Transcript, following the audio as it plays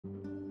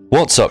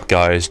What's up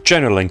guys,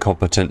 General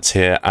Incompetence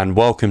here and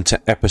welcome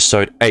to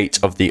episode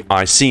 8 of the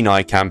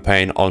Iceni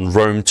campaign on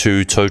Rome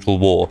 2 Total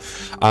War.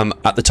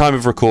 At the time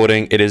of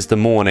recording, it is the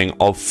morning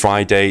of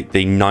Friday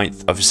the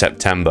 9th of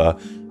September,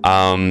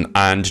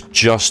 and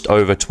just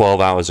over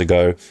 12 hours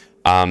ago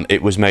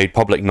it was made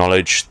public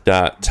knowledge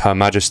that Her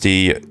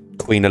Majesty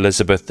Queen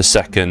Elizabeth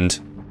II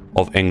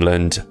of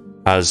England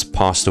has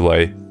passed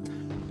away.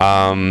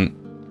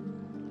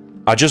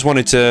 I just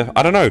wanted to,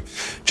 I don't know,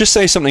 just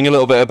say something a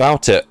little bit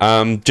about it,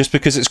 just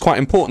because it's quite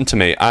important to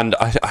me, and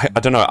I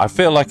don't know, I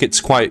feel like it's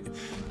quite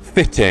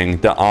fitting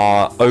that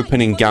our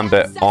opening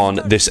gambit on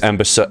this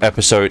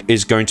episode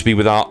is going to be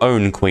with our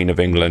own Queen of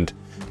England.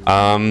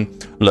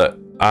 Look,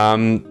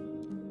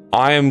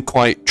 I am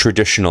quite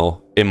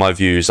traditional in my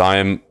views.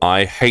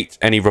 I hate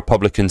any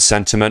Republican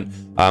sentiment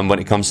when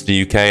it comes to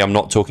the UK. I'm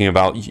not talking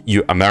about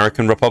you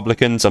American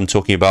Republicans, I'm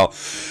talking about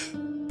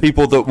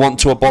people that want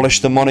to abolish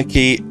the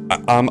monarchy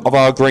of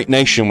our great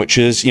nation, which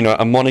is, you know,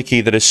 a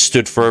monarchy that has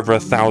stood for over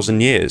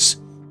 1,000 years.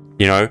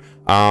 You know,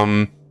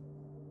 I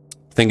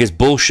think it's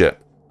bullshit.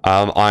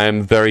 I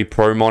am very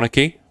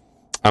pro-monarchy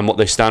and what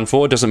they stand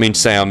for. It doesn't mean to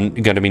say I'm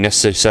going to be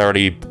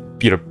necessarily,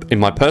 you know, in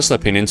my personal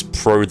opinions,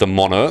 pro the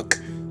monarch.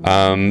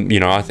 You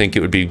know, I think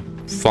it would be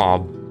far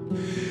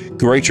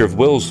greater if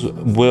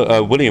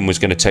William was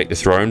going to take the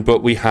throne,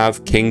 but we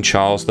have King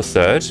Charles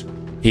III.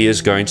 He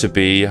is going to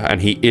be,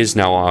 and he is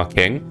now our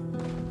king.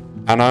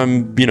 And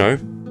I'm, you know,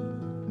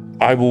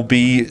 I will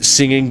be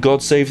singing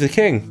God Save the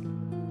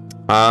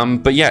King.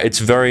 But yeah, it's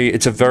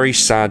a very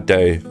sad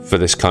day for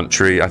this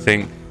country. I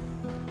think,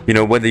 you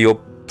know, whether you're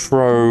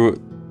pro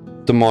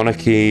the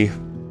monarchy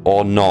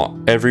or not,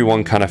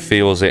 everyone kind of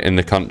feels it in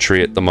the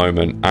country at the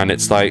moment. And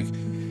it's like,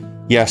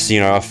 yes, you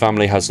know, a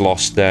family has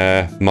lost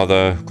their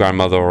mother,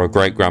 grandmother, or a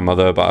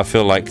great-grandmother, but I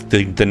feel like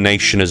the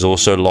nation has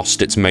also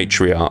lost its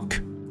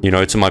matriarch. You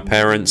know, to my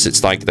parents,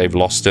 it's like they've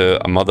lost a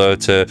mother.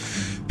 To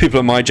people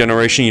of my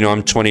generation, you know,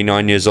 I'm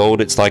 29 years old.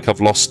 It's like I've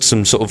lost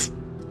some sort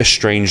of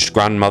estranged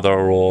grandmother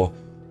or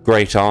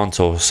great aunt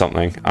or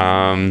something.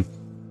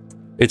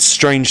 It's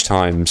strange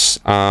times,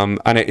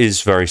 and it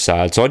is very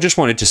sad. So I just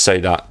wanted to say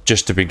that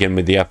just to begin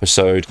with the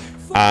episode.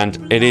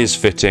 And it is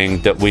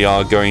fitting that we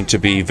are going to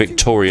be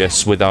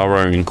victorious with our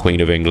own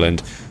Queen of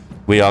England.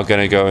 We are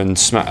going to go and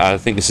smack. I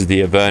think this is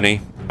the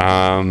Iceni.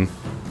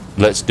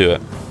 Let's do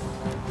it.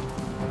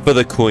 For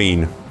the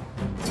Queen,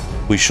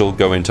 we shall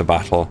go into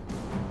battle.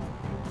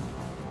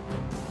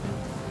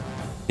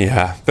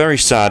 Yeah, very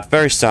sad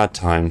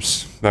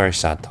times. Very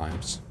sad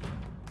times.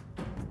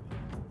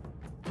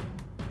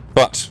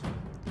 But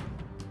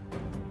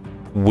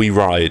we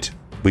ride.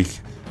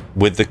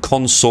 With the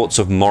consorts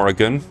of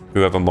Morrigan,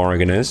 whoever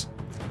Morrigan is,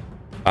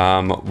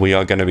 we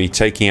are going to be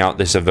taking out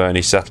this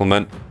Iceni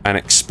settlement and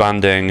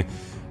expanding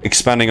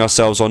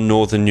ourselves on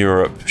Northern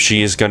Europe.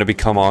 She is going to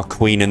become our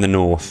Queen in the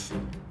North.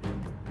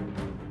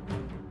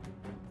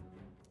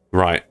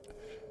 Right.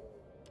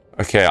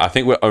 Okay, I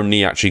think we're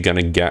only actually going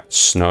to get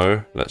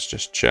snow. Let's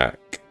just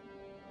check.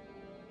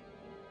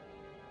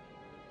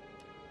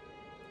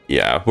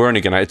 Yeah, we're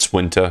only going to... It's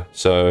winter,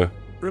 so...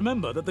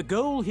 Remember that the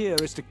goal here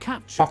is to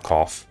capture... Fuck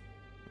off.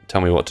 Tell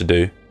me what to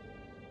do.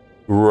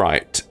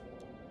 Right.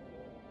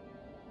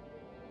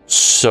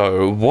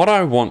 So, what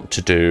I want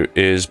to do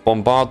is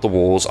bombard the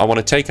walls. I want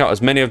to take out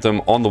as many of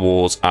them on the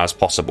walls as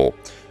possible.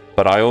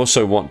 But I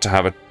also want to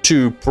have a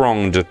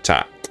two-pronged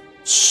attack.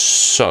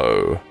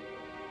 So...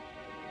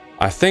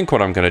 I think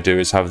what I'm going to do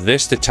is have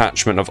this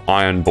detachment of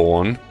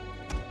Ironborn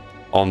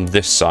on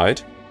this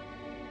side.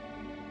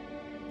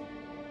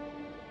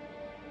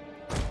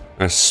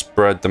 And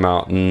spread them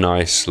out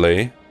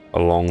nicely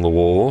along the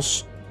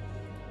walls.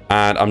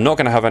 And I'm not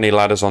going to have any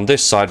ladders on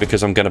this side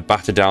because I'm going to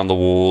batter down the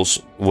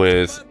walls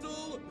with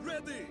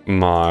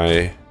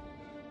my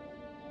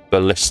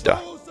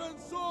ballista.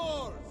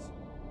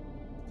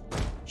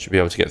 Should be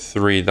able to get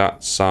 3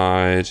 that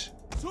side.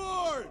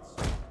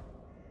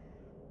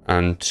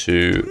 And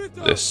to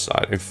this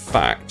side. In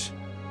fact,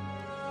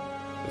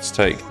 let's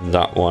take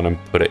that one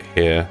and put it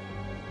here.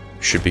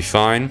 Should be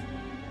fine.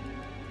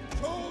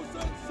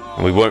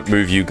 And we won't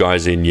move you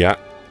guys in yet.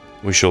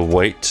 We shall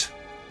wait.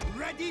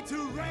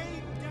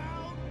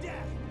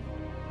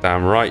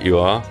 Damn right you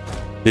are.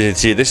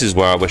 See, this is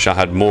where I wish I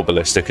had more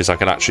ballista, because I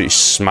could actually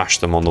smash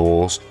them on the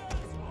walls.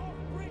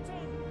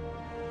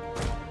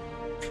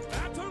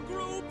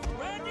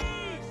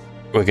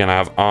 We're going to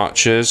have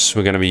archers.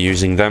 We're going to be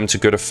using them to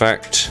good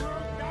effect.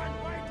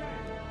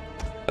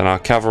 And our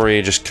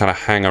cavalry just kind of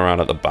hang around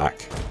at the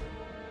back.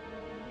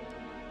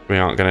 We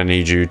aren't going to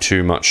need you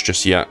too much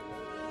just yet,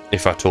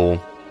 if at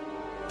all.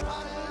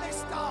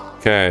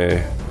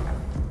 Okay.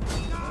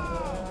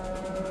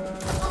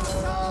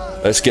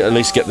 Let's at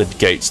least get the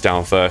gates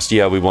down first.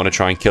 Yeah, we want to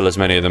try and kill as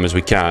many of them as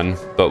we can,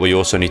 but we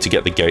also need to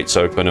get the gates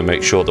open and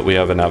make sure that we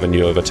have an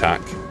avenue of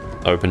attack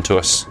open to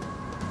us.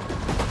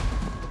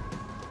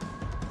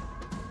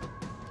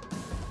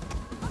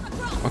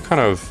 What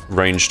kind of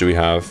range do we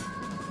have?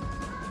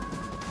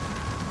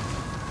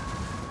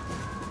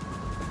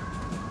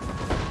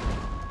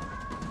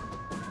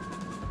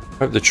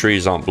 Hope the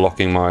trees aren't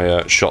blocking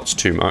my shots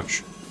too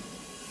much.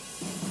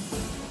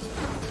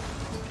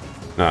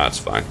 No, that's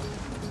fine.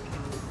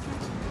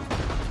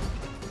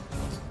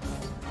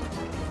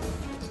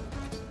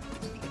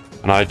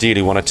 And I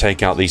ideally want to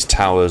take out these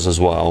towers as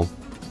well.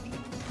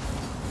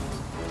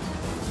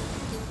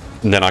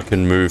 And then I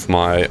can move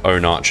my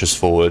own archers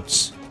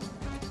forwards.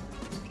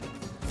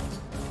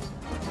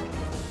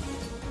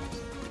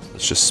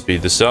 Let's just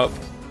speed this up.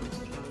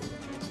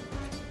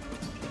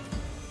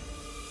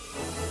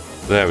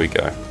 There we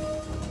go.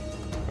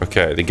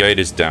 Okay, the gate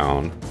is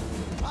down.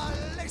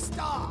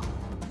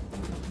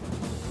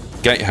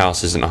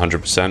 Gatehouse isn't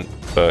 100%,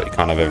 but you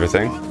can't have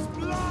everything.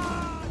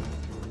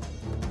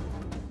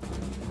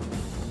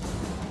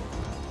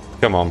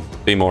 Come on,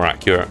 be more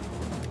accurate.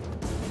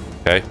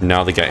 Okay,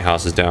 now the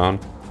gatehouse is down.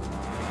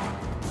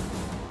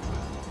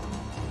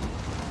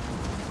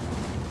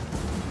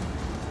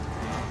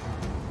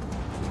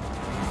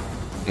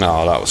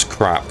 Oh, that was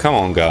crap. Come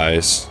on,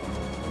 guys.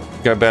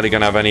 You're barely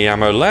gonna have any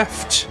ammo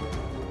left.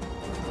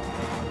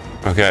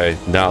 Okay,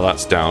 now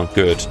that's down.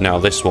 Good. Now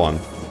this one.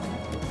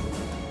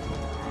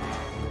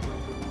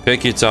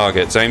 Pick your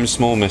targets. Aim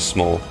small, miss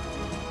small.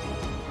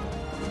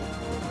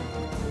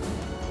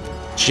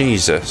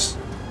 Jesus.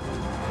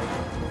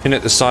 Can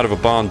hit the side of a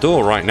barn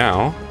door right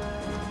now.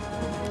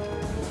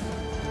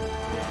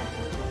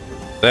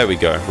 There we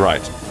go.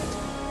 Right.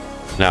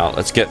 Now,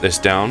 let's get this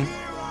down.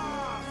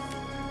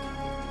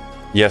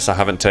 Yes, I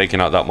haven't taken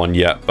out that one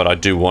yet, but I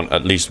do want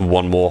at least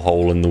one more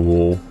hole in the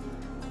wall.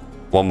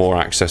 One more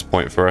access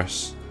point for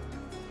us.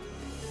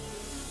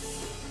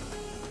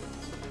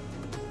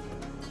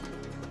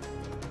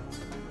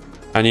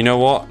 And you know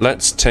what?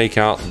 Let's take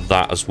out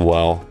that as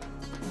well.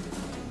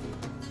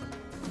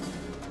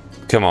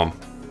 Come on.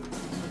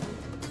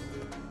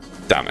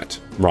 Damn it.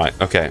 Right,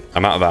 okay.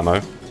 I'm out of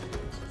ammo.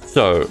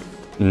 So,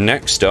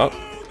 next up,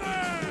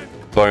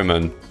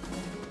 Bowman.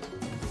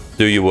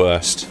 Do your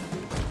worst.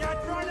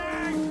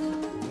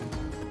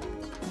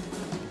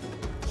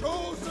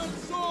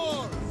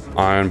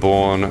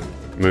 Ironborn,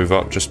 move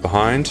up just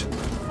behind.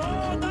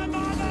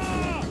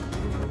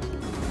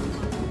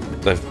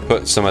 They've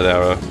put some of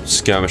their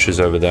skirmishers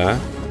over there,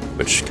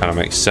 which kind of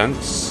makes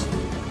sense.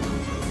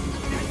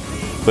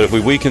 But if we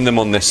weaken them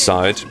on this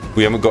side,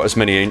 we haven't got as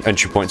many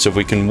entry points, so if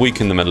we can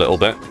weaken them a little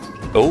bit.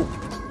 Oh,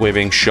 we're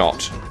being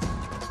shot.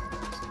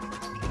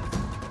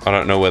 I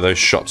don't know where those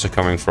shots are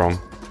coming from.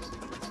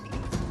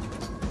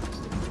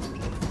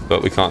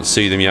 But we can't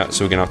see them yet,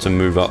 so we're going to have to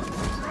move up.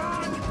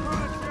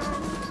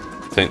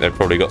 I think they've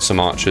probably got some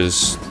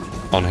archers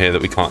on here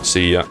that we can't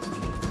see yet.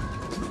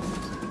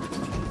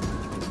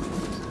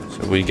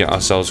 So we get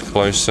ourselves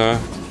closer.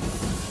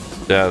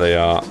 There they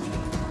are.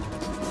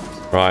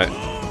 Right.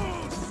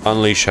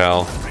 Unleash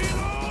hell.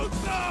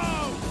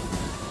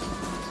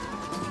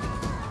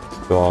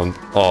 Go on.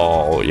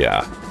 Oh,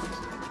 yeah.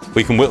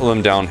 We can whittle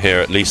them down here.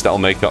 At least that'll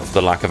make up for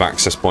the lack of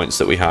access points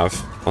that we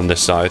have on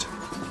this side.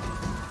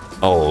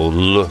 Oh,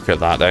 look at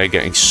that. They're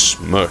getting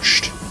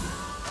smushed.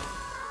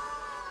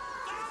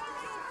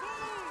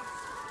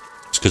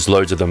 It's because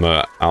loads of them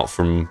are out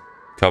from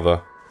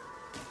cover.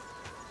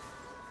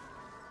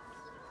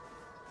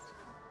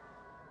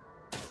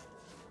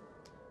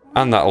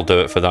 And that'll do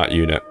it for that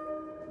unit.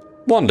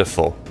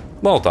 Wonderful.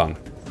 Well done.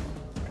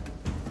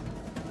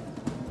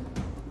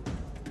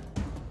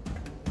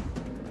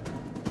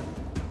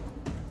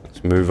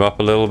 Let's move up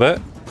a little bit.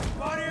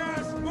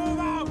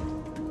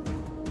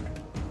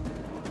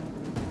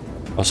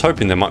 I was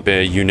hoping there might be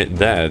a unit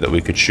there that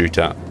we could shoot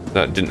at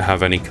that didn't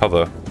have any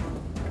cover.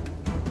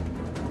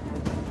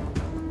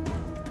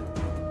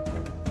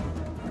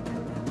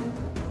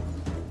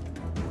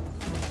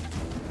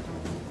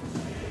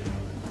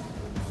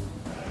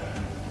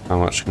 How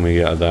much can we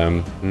get of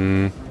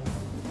them?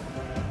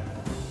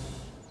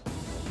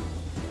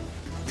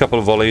 Couple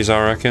of volleys,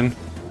 I reckon.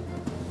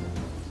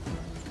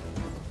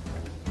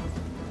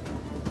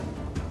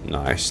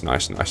 Nice,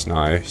 nice, nice,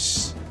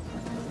 nice.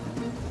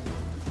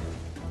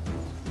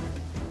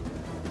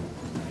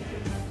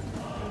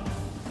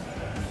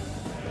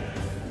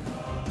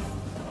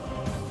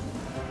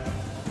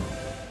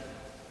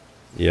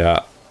 Yeah.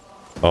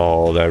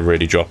 Oh, they're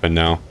really dropping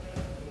now.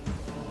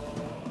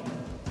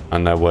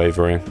 And they're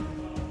wavering.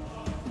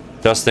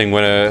 That's the thing,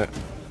 when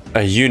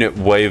a unit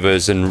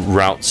wavers and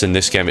routes in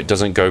this game, it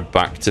doesn't go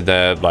back to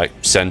their, like,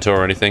 center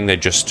or anything. They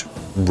just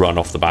run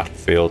off the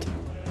battlefield.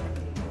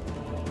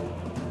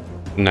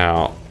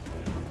 Now,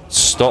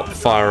 stop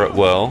fire at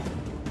will.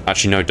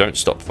 Actually, no, don't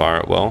stop fire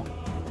at will.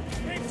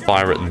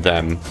 Fire at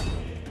them.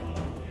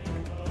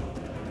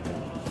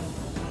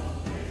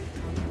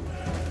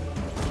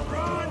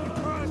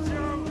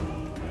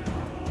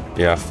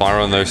 Yeah,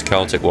 fire on those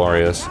Celtic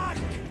warriors.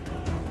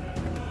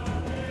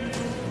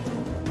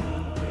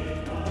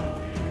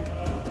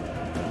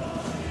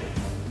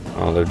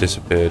 Oh, they've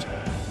disappeared.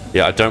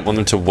 Yeah, I don't want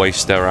them to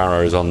waste their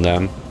arrows on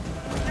them.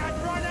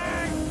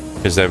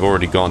 Because they've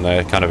already gone.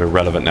 They're kind of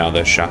irrelevant now.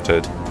 They're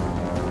shattered.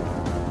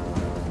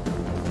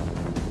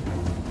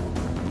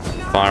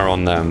 Fire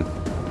on them.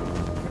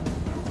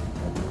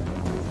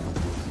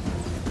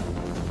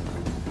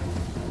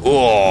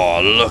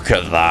 Oh, look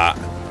at that.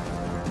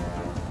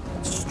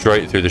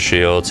 Straight through the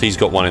shields. He's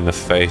got one in the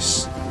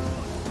face.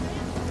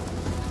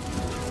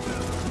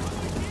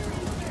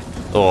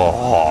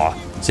 Oh,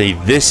 see,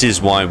 this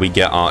is why we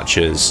get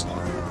archers.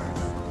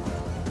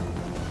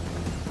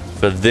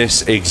 For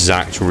this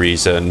exact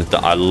reason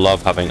that I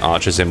love having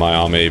archers in my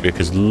army,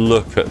 because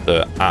look at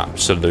the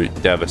absolute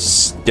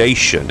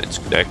devastation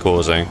they're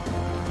causing.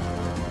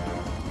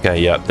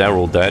 Okay, yep, they're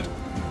all dead.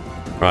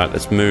 Right,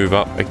 let's move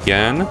up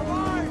again.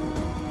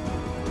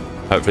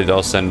 Hopefully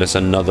they'll send us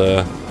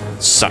another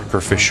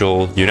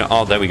sacrificial unit.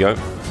 Oh, there we go.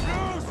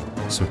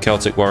 Some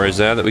Celtic warriors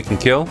there that we can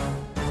kill.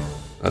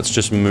 Let's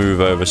just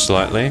move over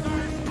slightly.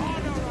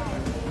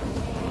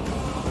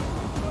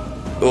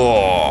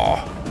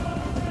 Oh.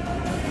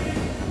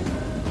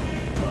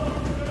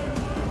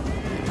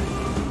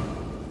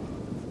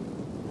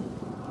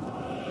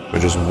 We're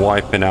just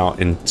wiping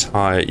out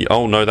entire...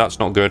 Oh, no, that's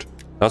not good.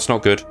 That's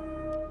not good.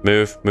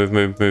 Move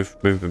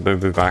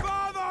back.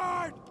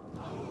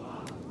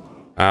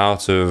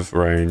 Out of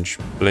range.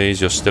 Please,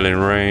 you're still in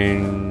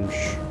range.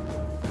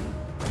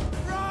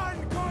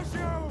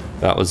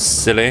 That was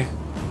silly.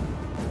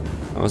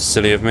 That was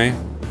silly of me.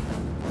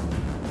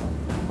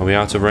 Are we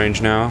out of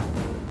range now?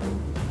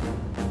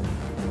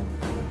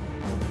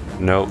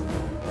 Nope.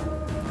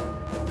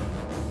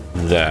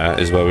 There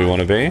is where we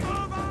want to be.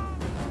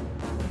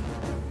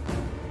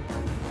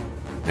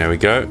 There we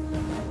go.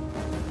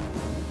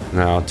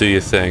 Now, do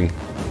your thing.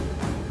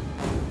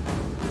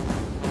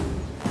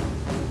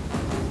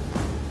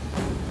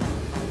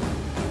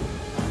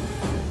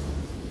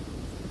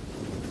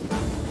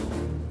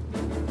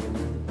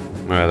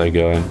 Where are they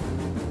going?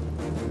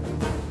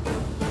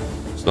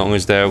 As long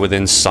as they're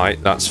within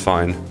sight, that's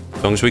fine.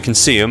 As long as we can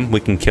see them, we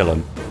can kill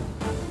them.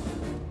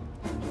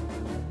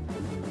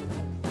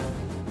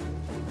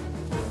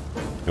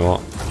 You know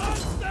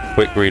what?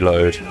 Quick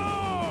reload.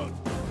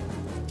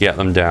 Get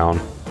them down.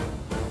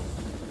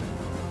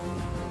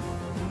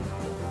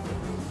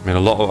 I mean, a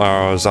lot of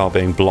arrows are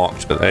being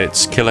blocked, but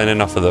it's killing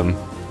enough of them.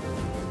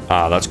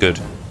 Ah, that's good.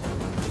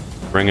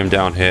 Bring them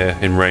down here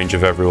in range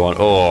of everyone.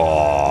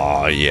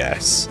 Oh,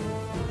 yes.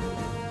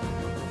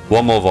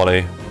 One more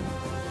volley.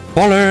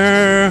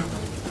 Volley!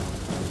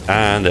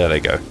 And there they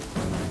go.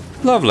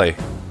 Lovely.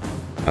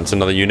 That's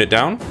another unit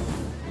down.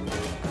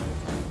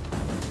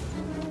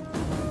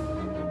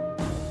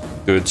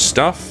 Good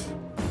stuff.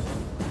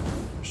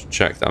 Just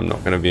check that I'm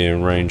not going to be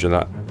in range of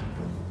that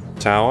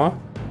tower.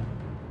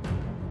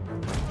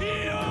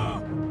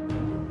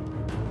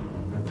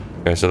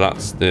 Okay, so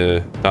that's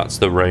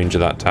the range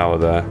of that tower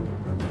there.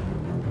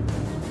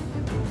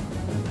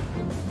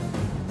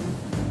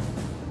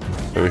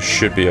 So it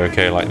should be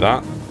okay like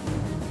that.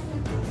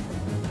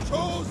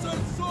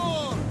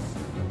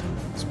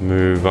 Let's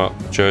move up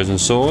chosen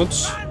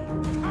swords.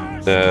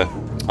 They're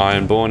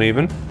ironborn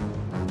even.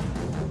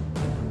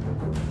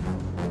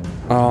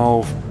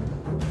 Oh,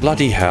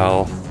 bloody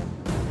hell.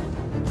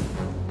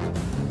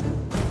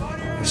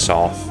 Piss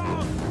off.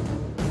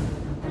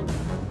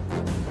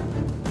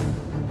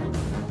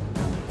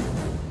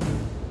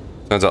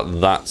 Turns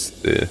out that's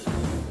the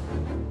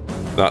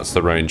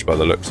range by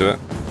the looks of it.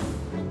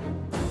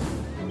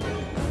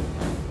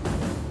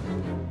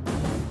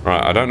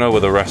 Right, I don't know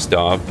where the rest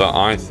are, but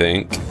I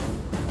think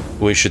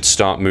we should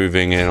start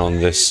moving in on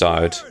this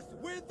side.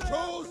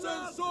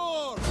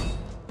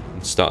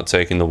 And start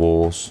taking the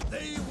walls.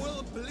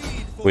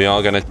 We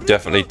are going to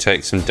definitely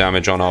take some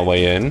damage on our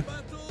way in.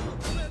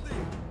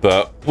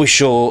 But we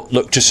shall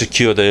look to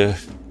secure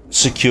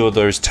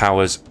those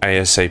towers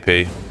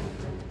ASAP.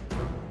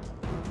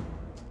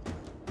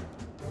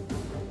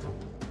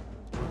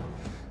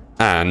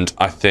 And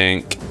I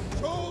think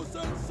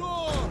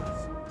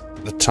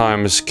the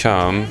time has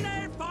come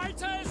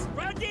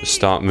to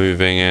start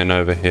moving in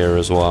over here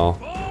as well.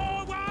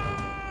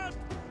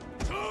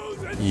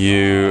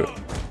 You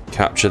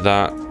capture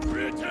that.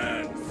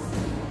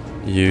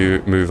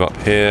 You move up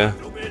here.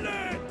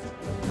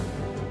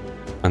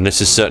 And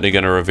this is certainly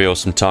going to reveal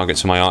some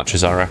targets for my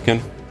archers, I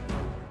reckon.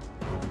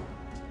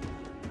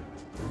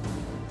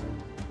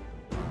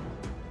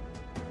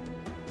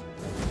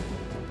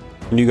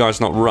 Can you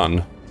guys not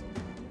run?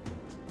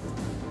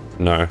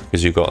 No,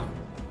 because you've got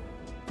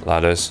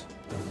ladders.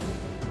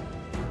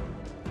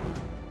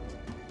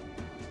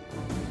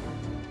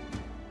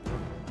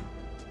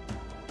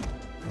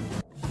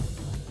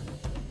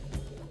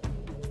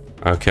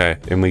 Okay,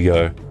 in we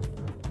go.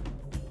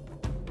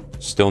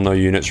 Still no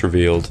units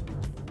revealed.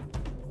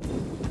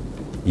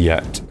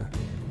 Yet.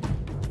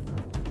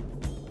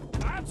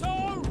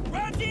 Battle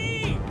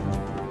ready!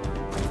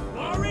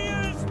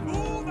 Warriors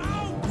move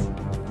out!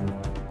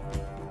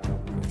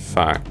 In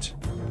fact,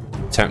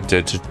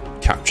 tempted to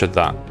capture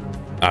that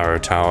arrow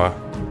tower.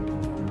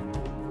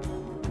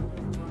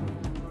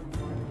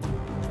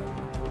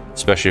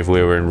 Especially if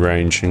we were in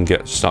range and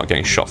start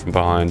getting shot from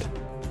behind.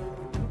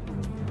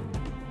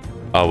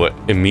 Oh, we're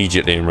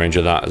immediately in range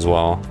of that as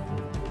well.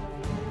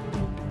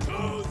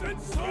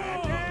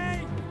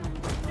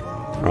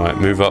 Right,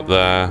 move up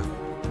there.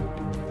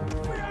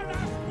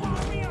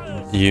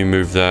 You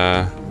move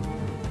there.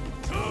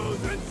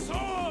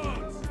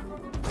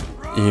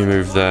 You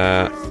move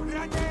there.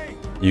 Ready.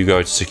 You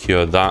go to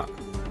secure that.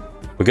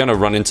 We're going to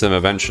run into them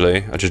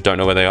eventually. I just don't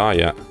know where they are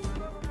yet.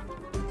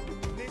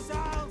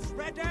 Missiles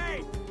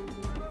ready.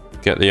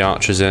 Get the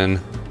archers in.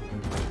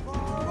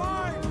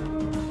 Forward.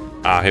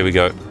 Ah, here we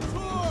go.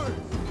 Swords.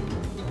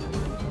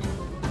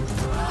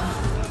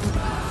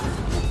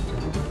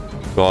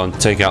 Go on,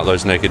 take out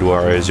those naked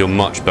warriors. You're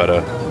much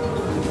better.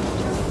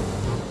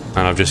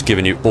 And I've just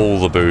given you all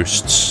the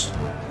boosts.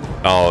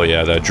 Oh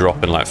yeah, they're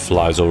dropping like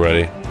flies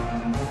already.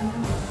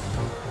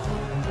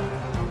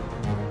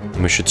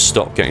 And we should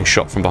stop getting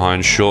shot from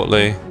behind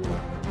shortly.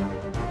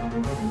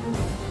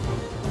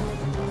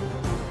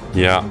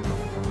 Yeah.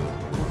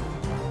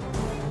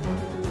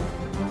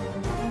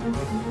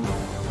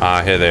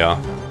 Ah, here they are.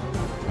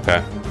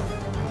 Okay.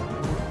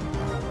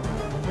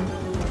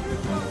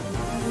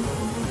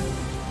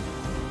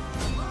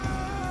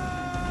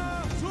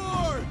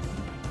 Swords.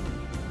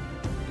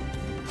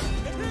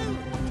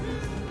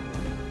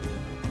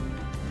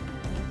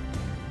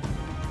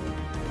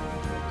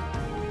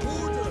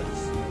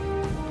 Orders.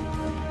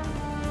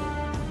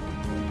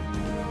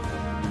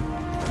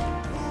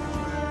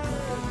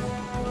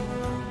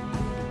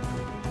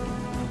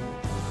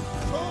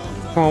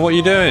 Come on, what are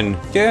you doing?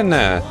 Get in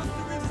there.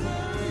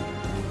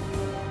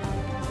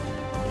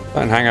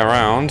 Don't hang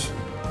around.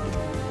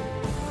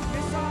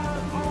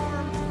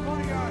 Missile-armed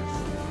warriors.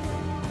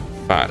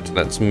 In fact,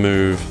 let's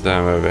move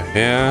them over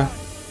here.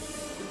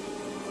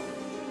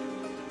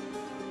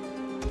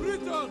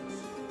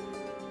 Britons.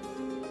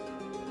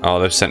 Oh,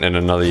 they've sent in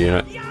another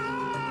unit.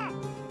 Yeah.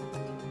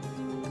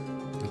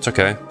 It's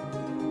okay.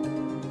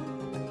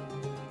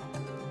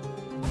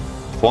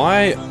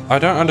 Why? I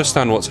don't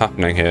understand what's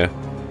happening here.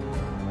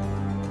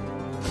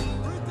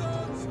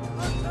 Britons.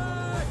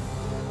 Attack.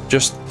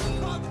 Just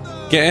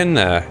get in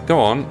there. Go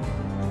on.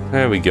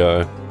 There we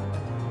go.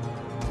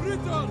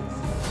 Britons.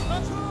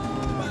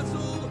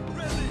 Vessel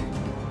ready.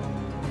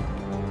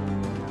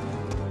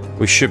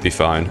 We should be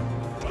fine.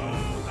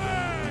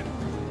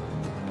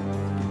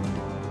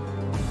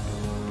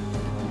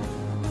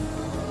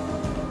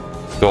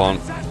 Go on.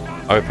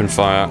 Open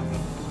fire.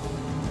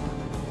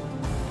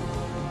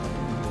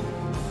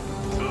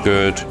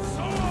 Good.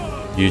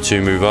 You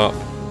two move up.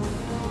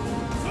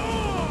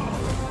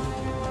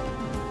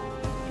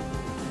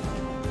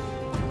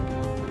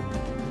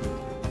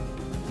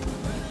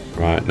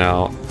 Right,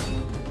 now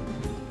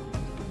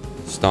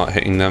start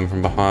hitting them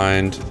from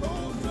behind.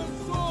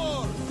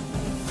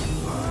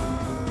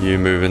 You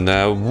move in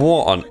there.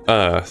 What on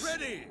earth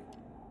Ready.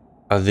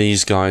 are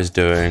these guys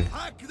doing?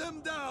 Hack them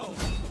down.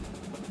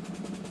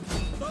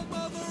 The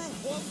mother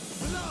wants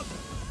blood.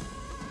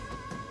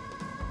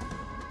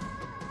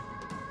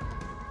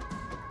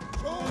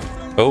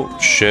 Chosen Oh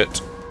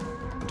shit.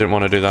 Didn't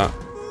want to do that.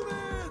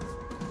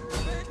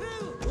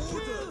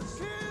 Orders.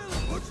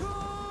 Kill.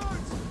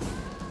 Charge.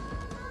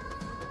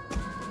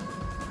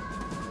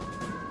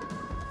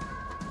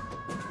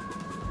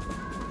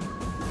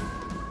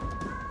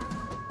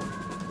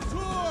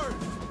 Sword.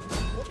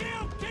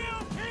 Kill. Kill.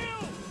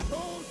 Kill.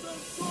 Chosen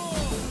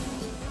sword.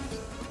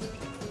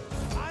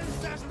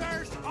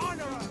 Ancestors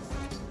honor us.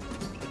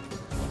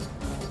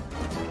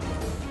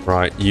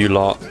 Right, you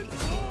lot.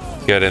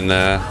 Get in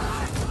there.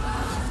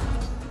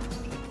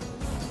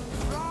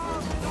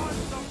 Proud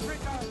sons of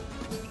Britain.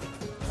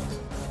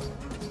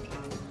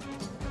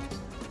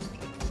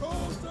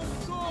 Chosen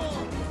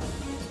sword.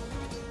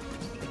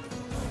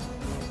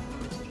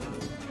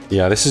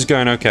 Yeah, this is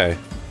going okay.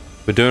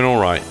 We're doing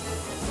alright.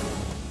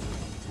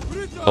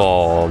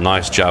 Oh,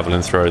 nice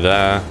javelin throw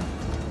there.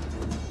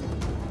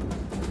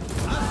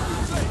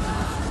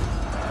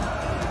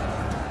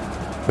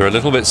 They're a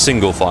little bit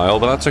single file,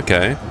 but that's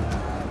okay.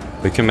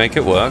 We can make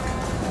it work.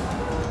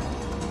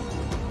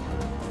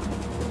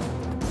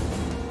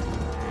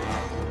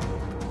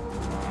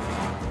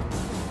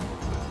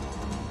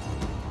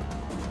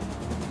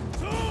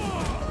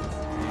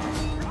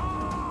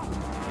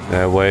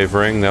 They're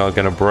wavering. They're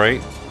going to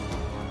break.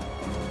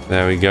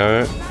 There we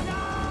go.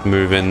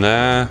 Move in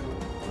there.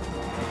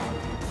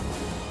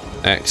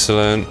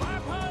 Excellent.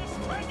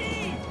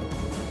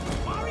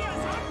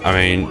 I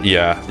mean,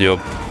 yeah, you're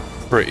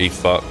pretty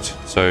fucked.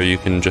 So you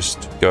can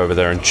just go over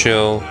there and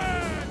chill.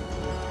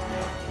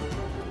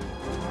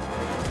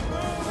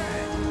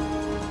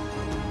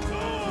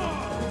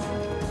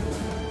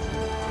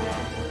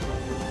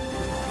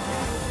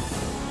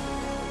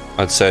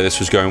 I'd say this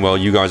was going well.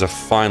 You guys are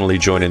finally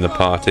joining the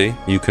party.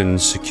 You can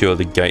secure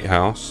the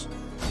gatehouse.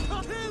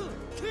 Kill!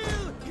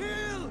 Kill!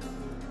 Kill!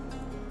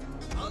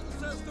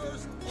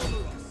 Ancestors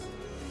honor us.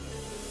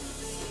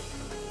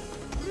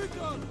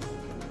 Britain!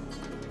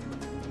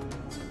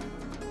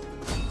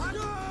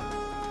 Aga!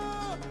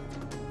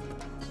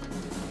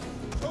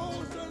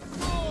 Chosen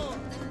sword!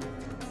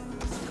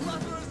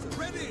 Scrappers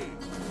ready!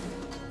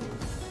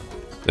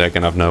 They're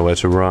gonna have nowhere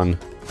to run.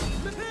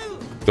 Kill!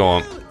 Go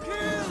on. Kill!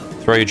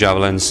 Throw your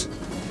javelins.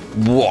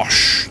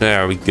 Whoosh!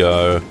 There we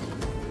go.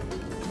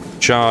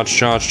 Charge,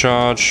 charge,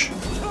 charge.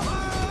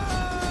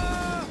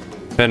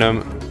 Pin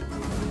him.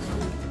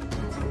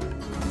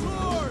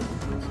 Sword!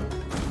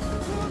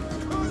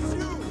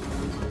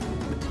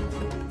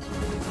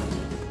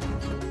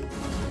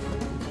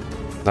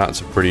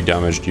 That's a pretty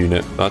damaged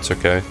unit. That's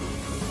okay.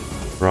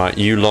 Right,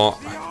 you lot.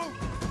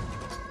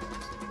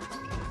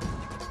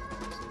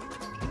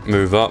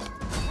 Move up.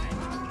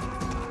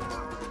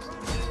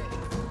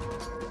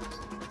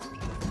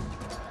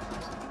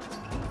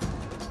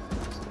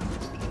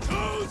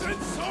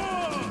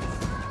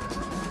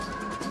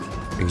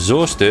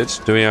 Exhausted?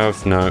 Do we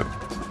have... No.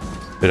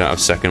 We don't have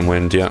second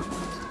wind yet.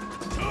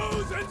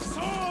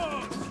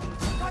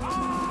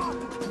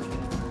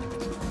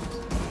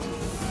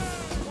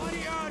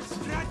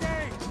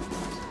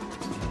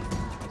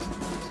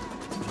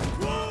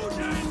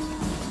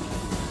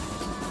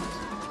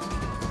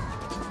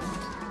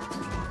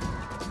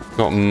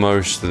 Got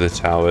most of the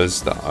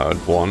towers that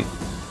I'd want.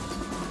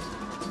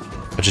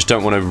 I just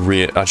don't want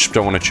to I just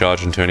don't want to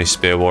charge into any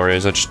spear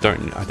warriors. I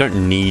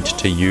don't need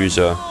to use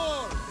a...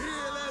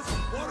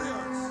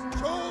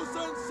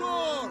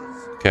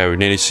 Okay, we've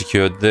nearly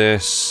secured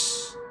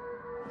this.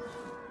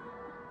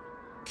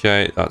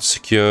 Okay, that's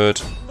secured.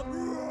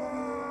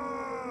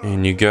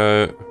 In you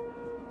go.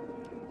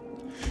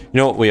 You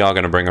know what? We are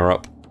going to bring her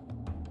up.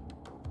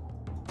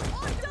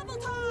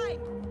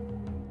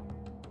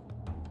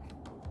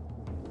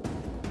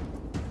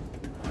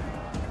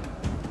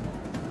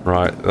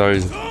 Right,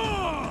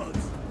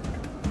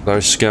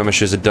 those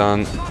skirmishes are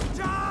done.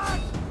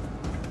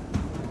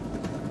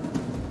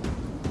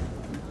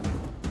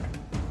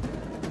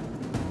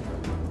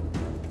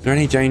 Is there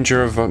any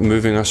danger of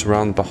moving us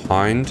around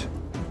behind?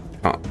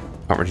 Can't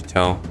really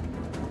tell.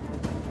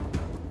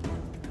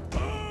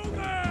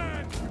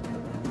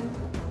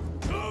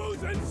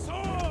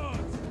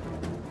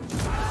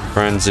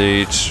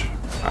 Frenzied.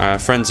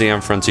 Frenzy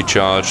and frenzy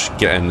charge.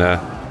 Get in there.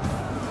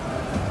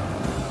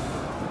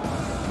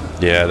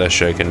 Yeah, they're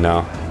shaking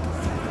now.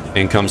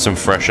 In comes some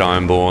fresh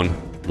Ironborn.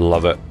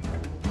 Love it.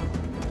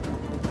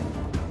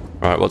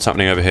 Right, what's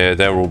happening over here?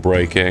 They're all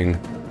breaking.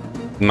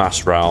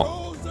 Mass rout.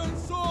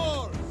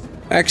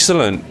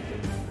 Excellent.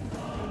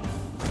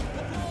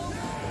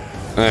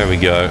 There we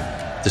go.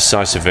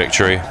 Decisive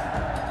victory.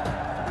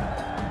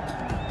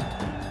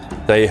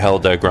 They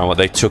held their ground.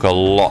 They took a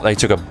lot. They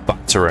took a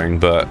battering,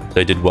 but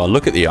they did well.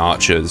 Look at the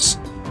archers.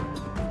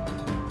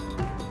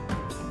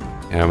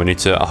 Yeah, we need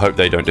to... I hope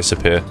they don't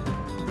disappear.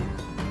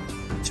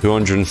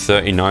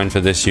 239 for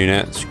this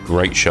unit. It's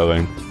great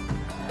showing.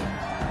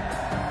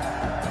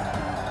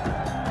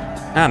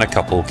 And a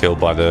couple killed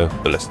by the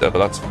ballista, but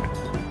that's fine.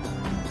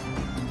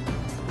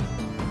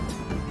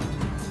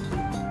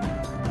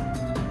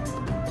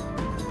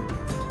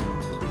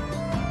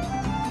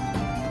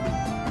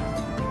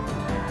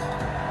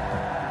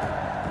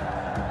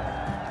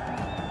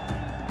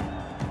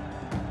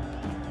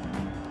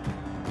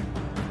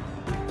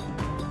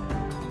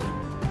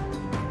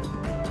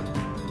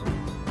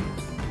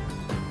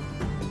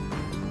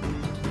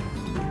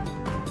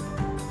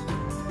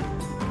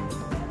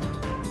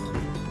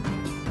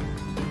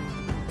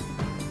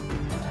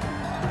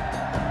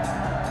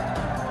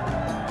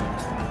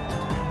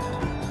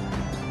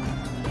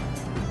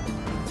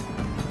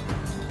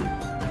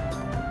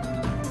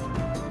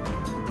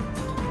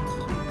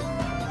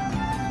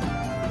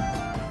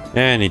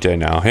 Any day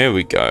now. Here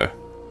we go.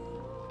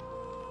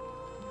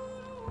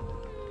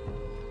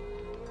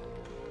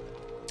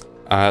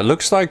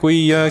 Looks like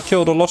we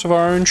killed a lot of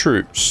our own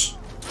troops.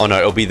 Oh no,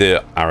 it'll be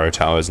the arrow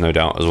towers, no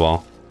doubt, as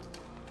well.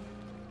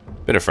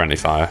 Bit of friendly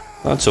fire.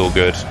 That's all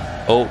good.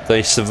 Oh,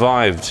 they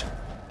survived.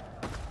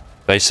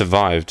 They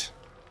survived.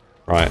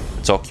 Right,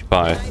 let's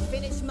occupy.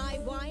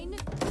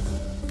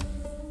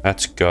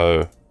 Let's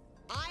go.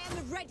 I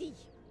am ready.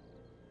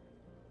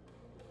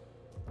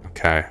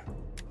 Okay.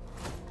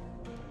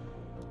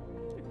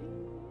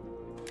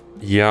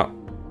 Yep.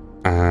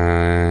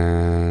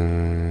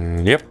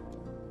 Yep.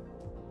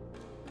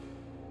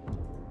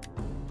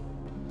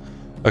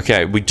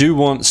 Okay, we do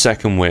want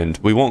second wind.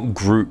 We want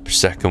group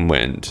second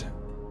wind.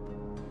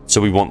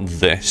 So we want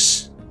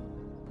this.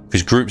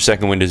 Because group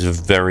second wind is a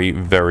very,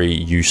 very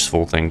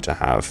useful thing to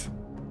have.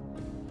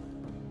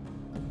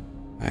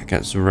 That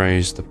gets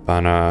raised the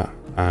banner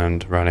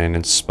and rally and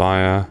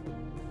inspire.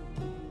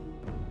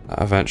 That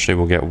eventually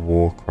will get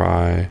war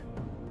cry.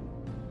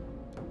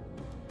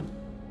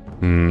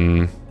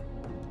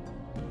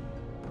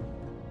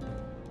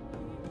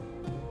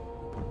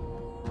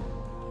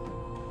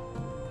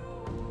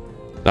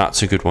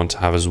 That's a good one to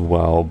have as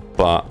well,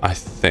 but I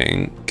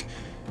think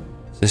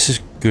this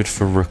is good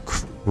for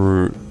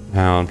recruit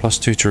now.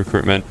 +2 to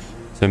recruitment.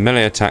 So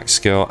melee attack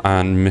skill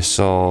and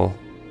missile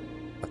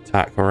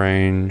attack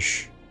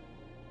range.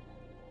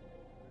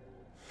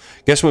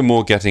 Guess we're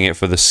more getting it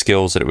for the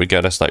skills that it would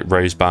get us, like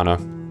raise banner.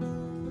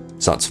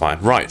 So that's fine.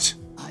 Right.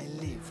 I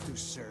live to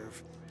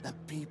serve the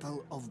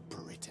people of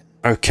Britain.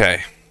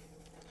 Okay.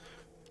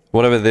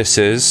 Whatever this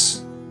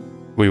is,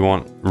 we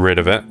want rid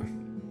of it.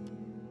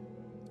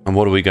 And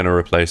what are we going to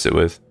replace it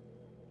with?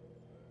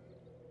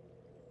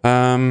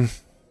 So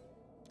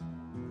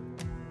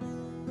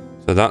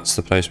that's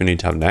the place we need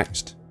to have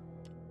next.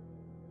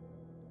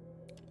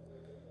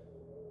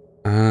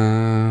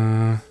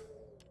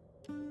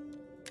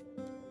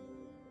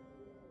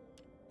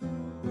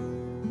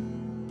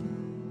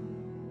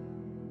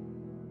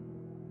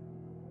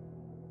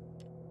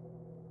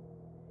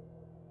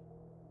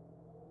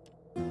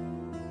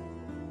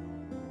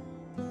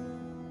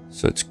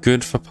 So it's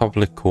good for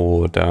public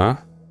order.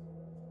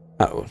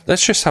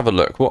 Let's just have a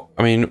look. What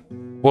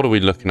are we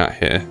looking at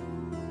here?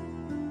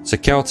 So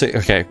Celtic,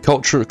 okay,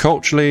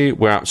 culturally,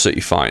 we're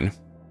absolutely fine.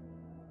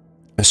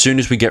 As soon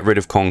as we get rid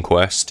of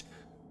conquest,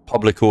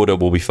 public order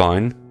will be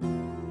fine.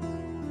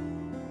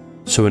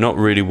 So we're not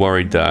really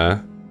worried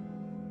there.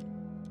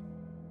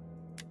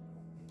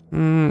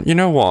 You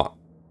know what?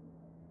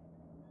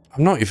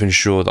 I'm not even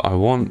sure that I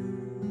want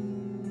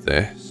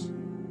this.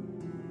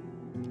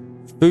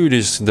 Food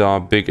is our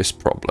biggest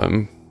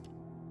problem.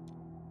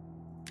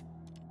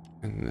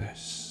 And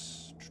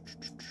this.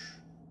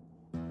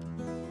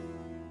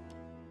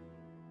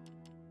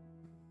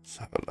 Let's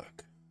have a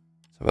look.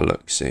 Let's have a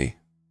look, see.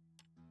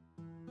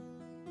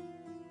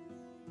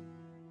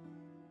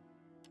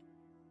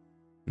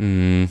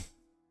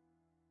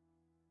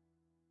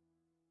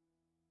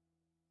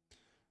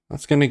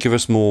 That's going to give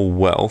us more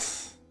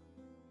wealth.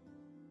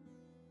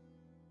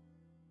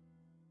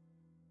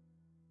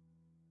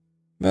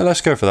 Well,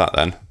 let's go for that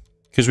then.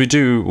 Because we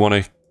do want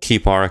to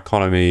keep our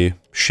economy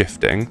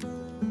shifting.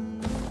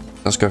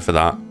 Let's go for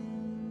that.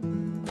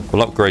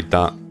 We'll upgrade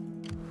that.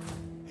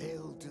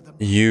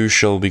 You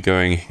shall be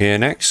going here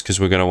next, because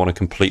we're going to want to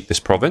complete this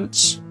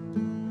province.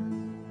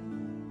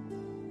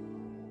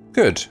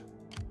 Good.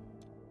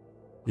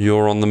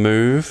 You're on the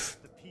move.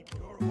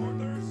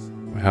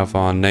 We have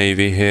our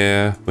navy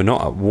here. We're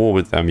not at war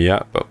with them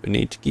yet, but we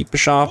need to keep a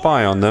sharp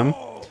eye on them.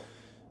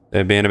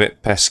 They're being a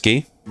bit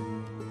pesky.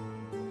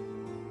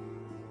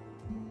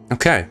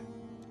 Okay.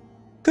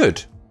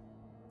 Good.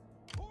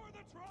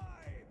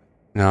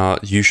 Now,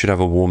 you should have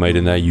a war maid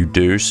in there. You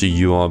do, so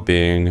you are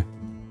being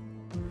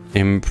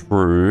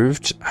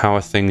improved. How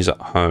are things at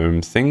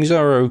home? Things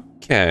are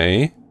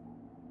okay.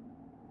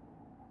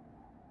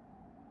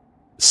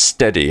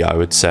 Steady, I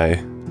would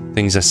say.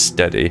 Things are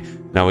steady.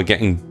 Now we're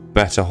getting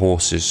better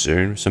horses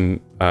soon.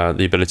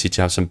 The ability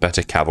to have some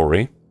better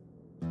cavalry.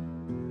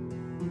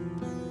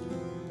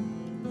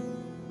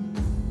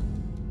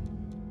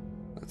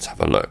 Let's have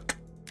a look.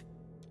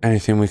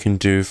 Anything we can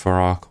do for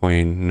our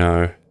queen?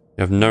 No. You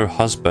have no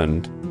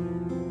husband.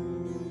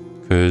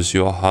 Because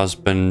your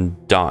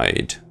husband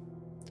died.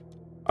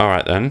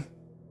 Alright then.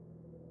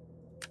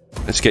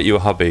 Let's get you a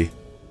hubby.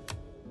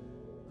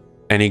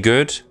 Any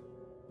good?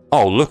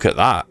 Oh, look at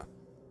that.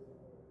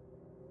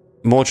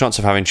 More chance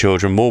of having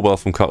children, more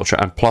wealth from culture,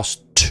 and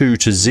 +2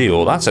 to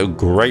zeal. That's a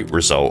great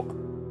result.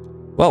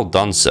 Well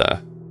done,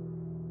 sir.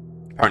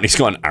 Apparently he's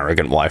got an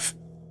arrogant wife.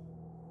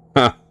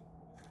 Huh.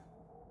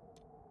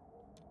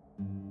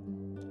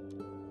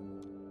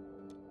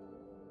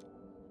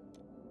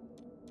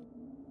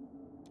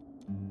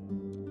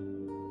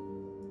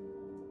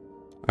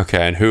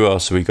 Okay, and who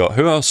else have we got?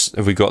 Who else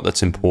have we got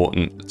that's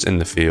important, that's in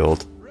the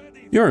field?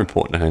 You're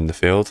important in the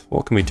field.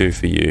 What can we do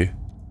for you?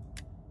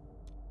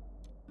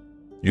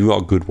 You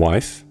got a good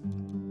wife.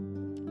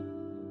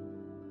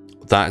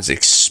 That is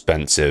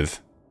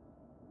expensive.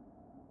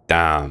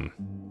 Damn.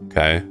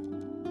 Okay.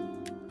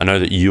 I know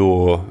that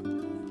you're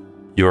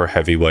a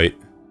heavyweight.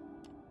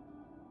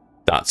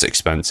 That's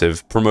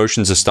expensive.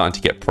 Promotions are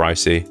starting to get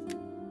pricey.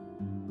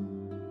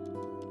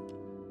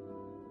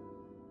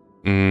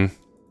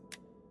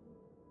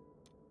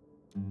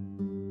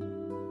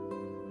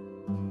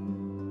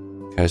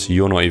 Okay, so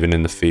you're not even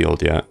in the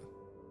field yet.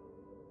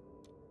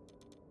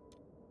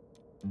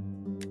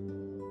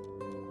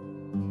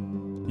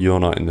 You're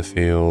not in the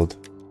field.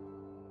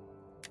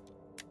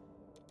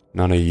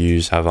 None of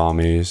yous have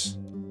armies.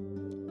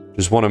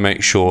 Just want to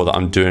make sure that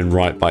I'm doing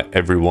right by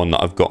everyone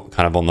that I've got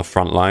kind of on the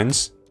front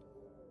lines.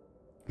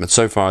 But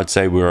so far I'd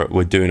say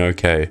we're doing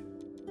okay.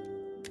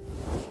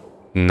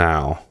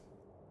 Now.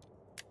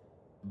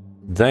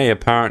 They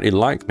apparently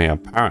like me,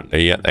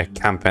 apparently, yet they're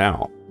camping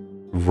out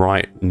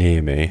right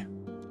near me.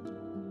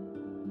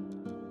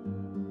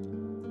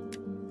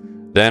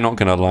 They're not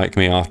going to like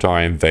me after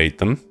I invade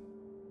them.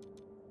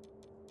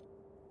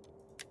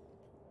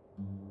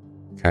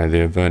 Okay, the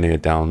Averni are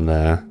down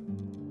there.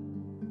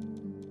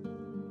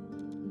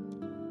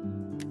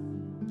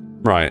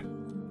 Right.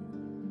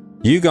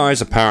 You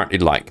guys apparently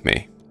like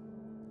me.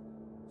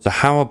 So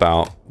how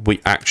about we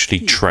actually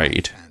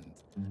trade?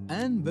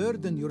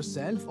 Unburden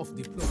yourself of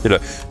the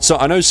So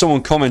I know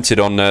someone commented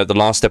on the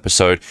last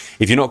episode,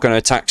 if you're not going to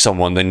attack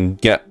someone, then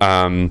get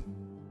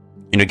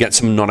get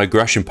some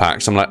non-aggression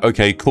packs. I'm like,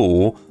 okay,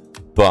 cool,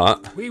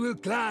 but We will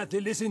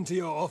gladly listen to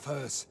your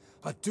offers,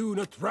 but do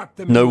not wrap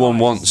them no in one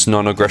lies. wants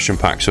non-aggression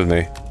packs with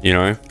me, you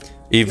know?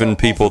 Even Your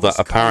people offer that is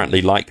apparently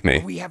kind, like me.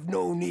 but we have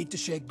no need to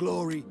share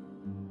glory.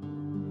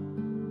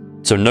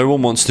 So no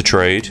one wants to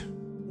trade,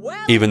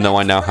 Well, even though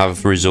I then, now have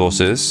friend,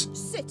 resources.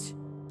 sit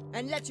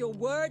and let your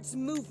words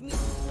move me.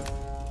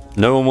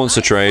 No one wants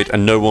to trade,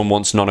 and no one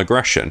wants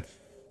non-aggression.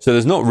 So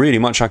there's not really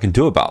much I can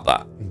do about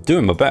that. I'm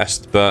doing my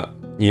best, but,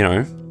 you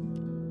know,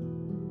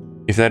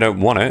 if they don't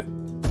want it,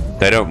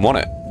 they don't want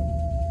it.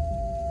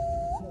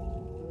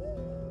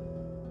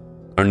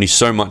 Only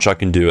so much I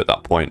can do at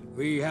that point.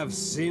 We have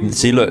seen.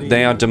 See, look,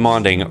 they are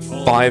demanding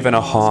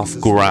 5.5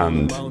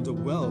 grand.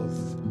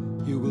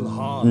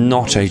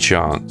 Not a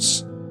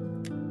chance.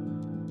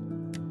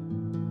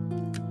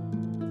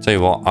 Tell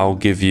you what, I'll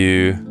give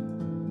you...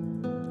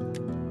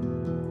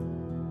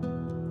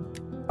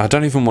 I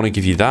don't even want to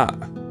give you that.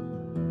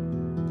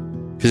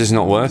 Because it's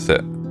not worth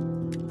it.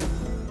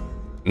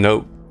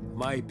 Nope.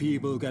 My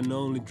people can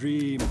only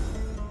dream.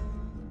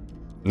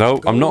 No,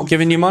 I'm not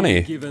giving you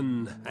money.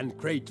 Given and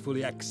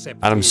gratefully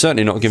accepted. And I'm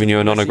certainly not giving you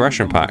a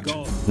non-aggression pact.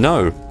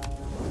 No.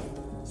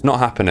 It's not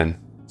happening.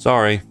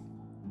 Sorry.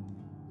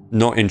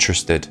 Not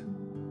interested.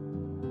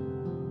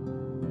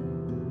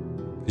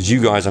 Because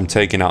you guys I'm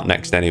taking out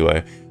next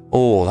anyway.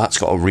 Oh, that's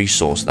got a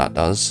resource, that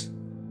does.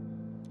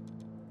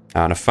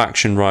 And a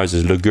faction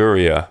rises.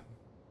 Liguria.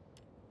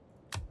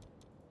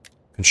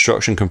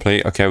 Construction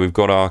complete. Okay, we've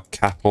got our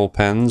cattle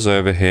pens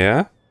over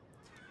here.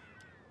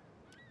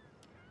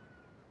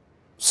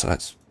 So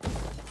let's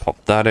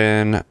pop that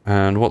in.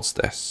 And what's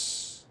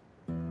this?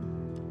 You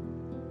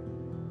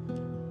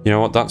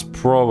know what? That's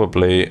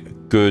probably a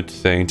good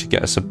thing to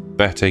get us a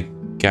better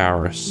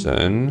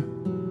garrison.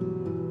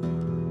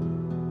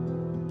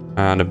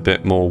 And a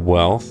bit more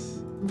wealth.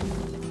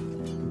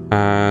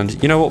 And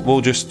you know what?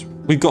 We'll just...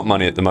 We've got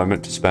money at the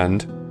moment to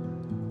spend.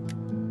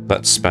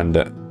 Let's spend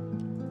it.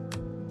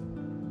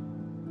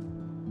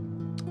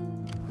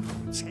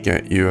 Let's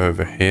get you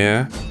over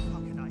here.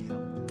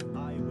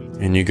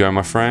 In you go,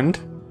 my friend.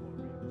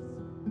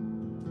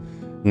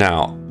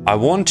 Now, I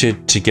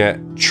wanted to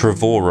get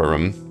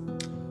Trevorum,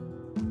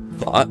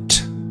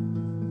 but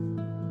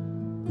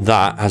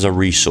that has a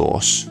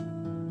resource.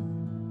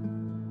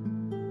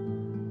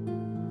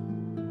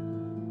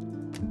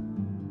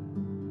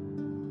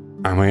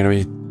 And we're going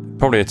to be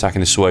probably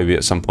attacking the Suebi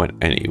at some point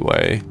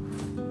anyway.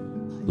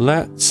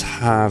 Let's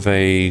have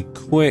a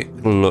quick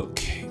look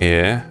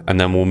here, and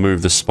then we'll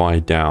move the spy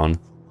down.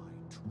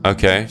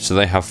 Okay, so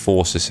they have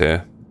forces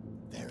here.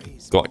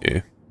 Got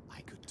you.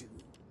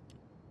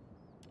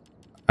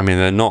 I mean,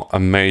 they're not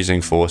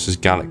amazing forces.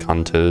 Gallic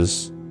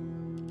hunters.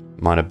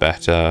 Mine are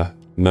better.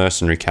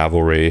 Mercenary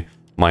cavalry.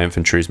 My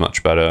infantry is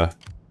much better.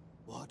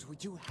 What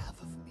would you have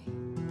of me?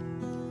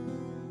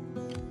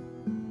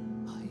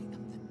 I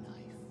am the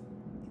knife.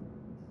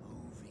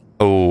 Moving.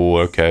 Oh,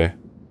 okay.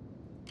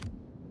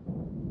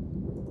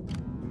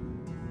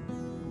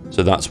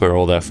 So that's where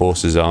all their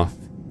forces are.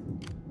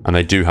 And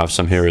they do have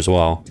some here as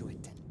well.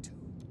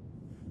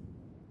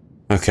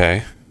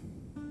 Okay.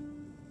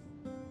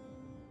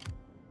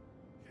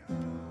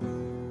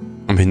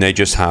 I mean, they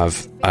just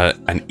have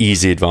an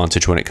easy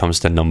advantage when it comes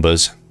to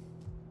numbers.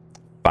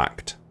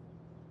 Fact.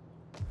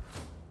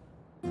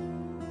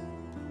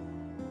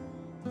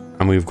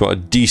 And we've got a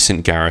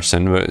decent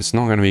garrison, but it's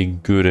not going to be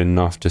good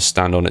enough to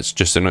stand on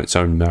just in its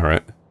own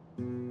merit.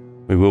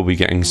 We will be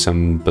getting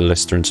some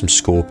ballista and some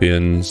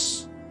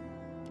scorpions.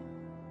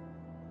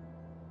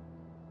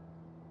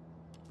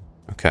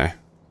 Okay.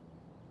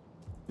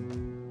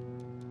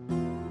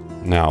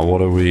 Now,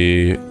 what are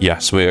we...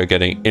 Yes, we are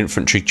getting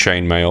infantry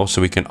chainmail,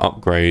 so we can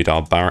upgrade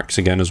our barracks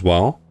again as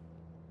well.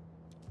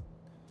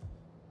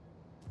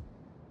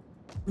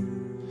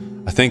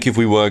 I think if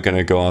we were going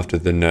to go after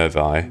the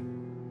Nervii,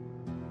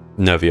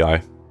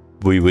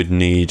 we would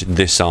need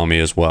this army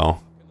as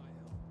well.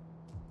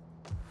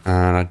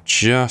 And I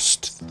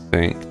just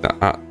think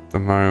that at the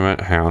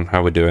moment... Hang on,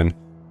 how are we doing?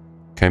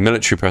 Okay,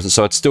 military presence,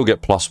 so I'd still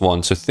get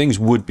 +1, so things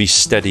would be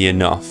steady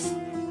enough.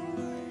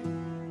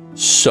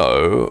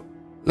 So...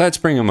 Let's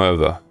bring them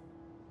over.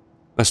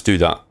 Let's do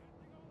that.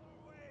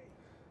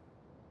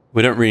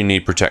 We don't really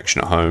need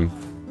protection at home.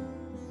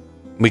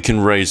 We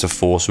can raise a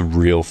force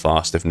real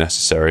fast if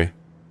necessary.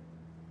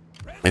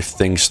 If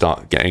things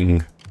start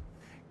getting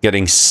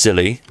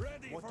silly.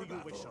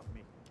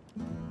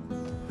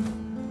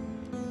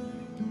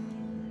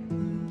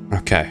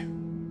 Okay.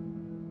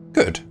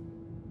 Good.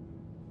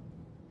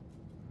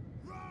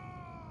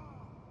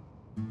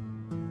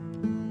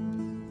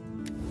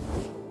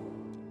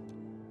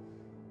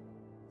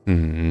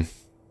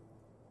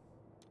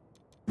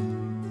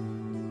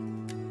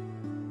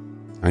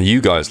 And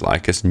you guys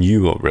like us, and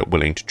you are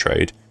willing to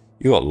trade.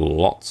 You got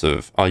lots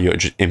of... Oh, you're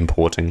just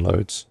importing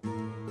loads.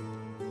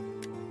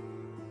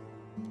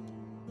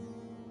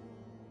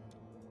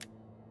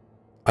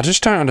 I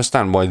just don't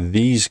understand why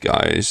these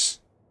guys...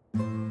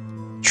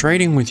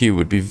 Trading with you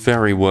would be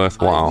very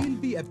worthwhile.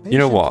 You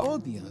know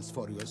what?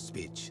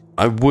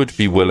 I would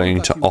be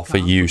willing to offer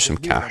you some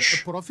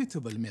cash.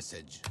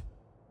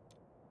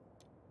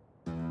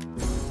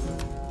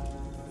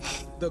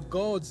 The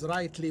gods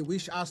rightly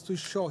wish us to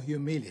show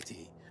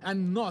humility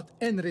and not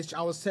enrich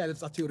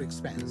ourselves at your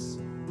expense.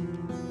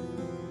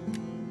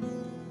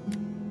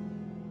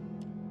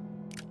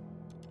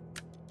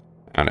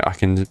 And I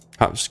can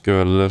perhaps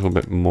go a little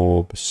bit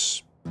more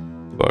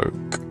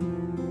bespoke.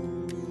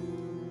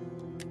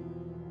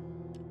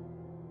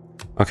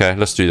 Okay,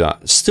 let's do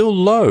that. Still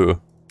low.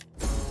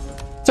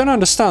 Don't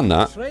understand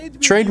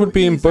that. Trade would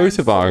be in both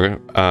of our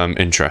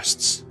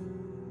interests.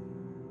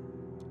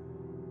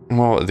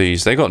 What are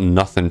these? They got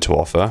nothing to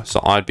offer, so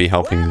I'd be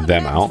helping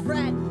them out.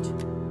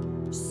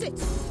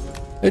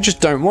 They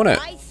just don't want it.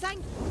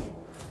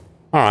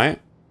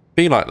 Alright,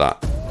 be like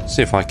that.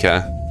 See if I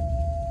care.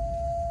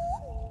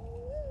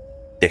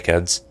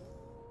 Dickheads.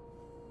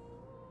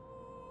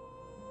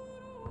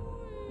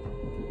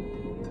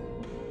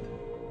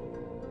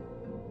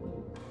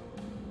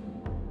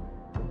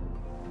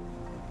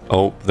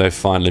 Oh, they've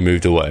finally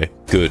moved away.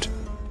 Good.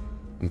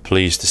 I'm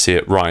pleased to see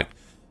it. Right.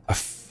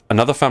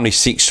 Another family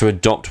seeks to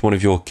adopt one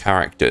of your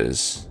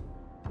characters.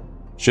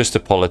 Just a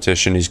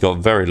politician. He's got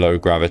very low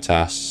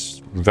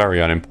gravitas.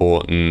 Very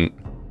unimportant.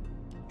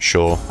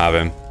 Sure, have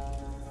him.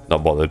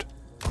 Not bothered.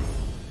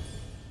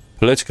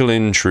 Political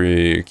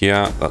intrigue.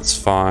 Yeah, that's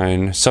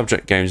fine.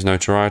 Subject gains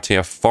notoriety.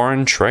 A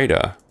foreign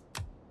trader.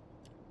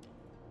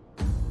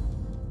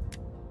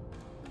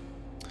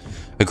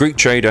 A Greek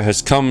trader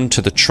has come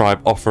to the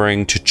tribe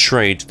offering to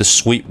trade the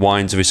sweet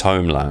wines of his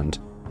homeland.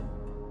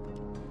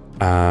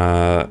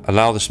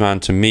 Allow this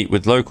man to meet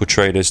with local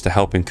traders to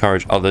help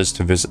encourage others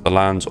to visit the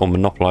lands or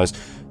monopolize.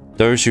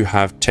 Those who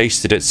have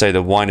tasted it say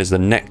the wine is the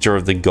nectar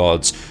of the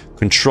gods.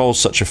 Control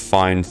such a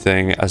fine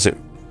thing as it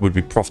would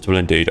be profitable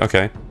indeed.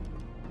 Okay.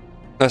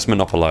 Let's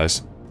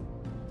monopolize.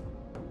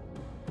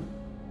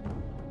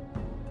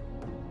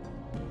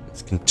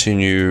 Let's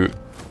continue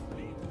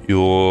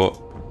your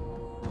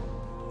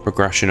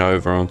progression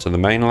over onto the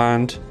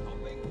mainland.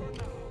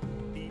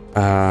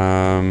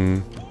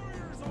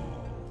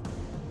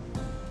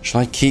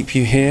 Shall I keep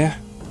you here?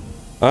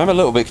 I'm a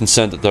little bit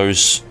concerned that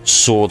those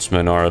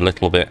swordsmen are a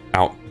little bit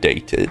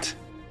outdated.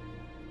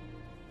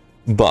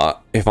 But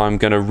if I'm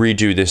going to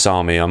redo this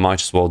army, I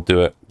might as well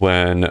do it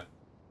when...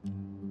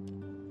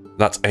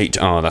 That's 8.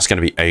 Oh, that's going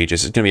to be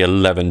ages. It's going to be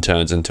 11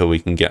 turns until we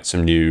can get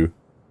some new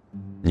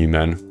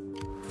men.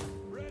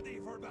 Ready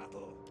for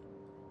battle.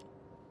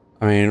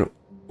 I mean,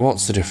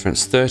 what's the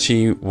difference?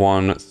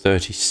 31,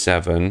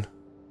 37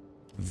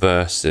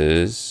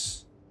 versus...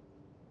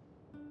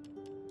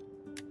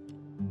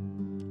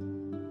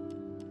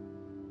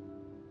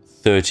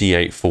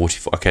 38,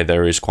 44. Okay,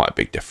 there is quite a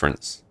big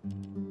difference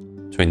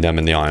between them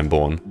and the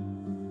Ironborn.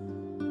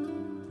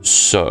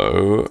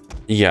 So,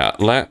 yeah,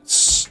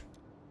 let's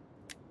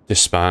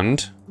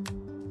disband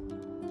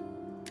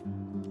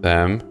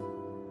them.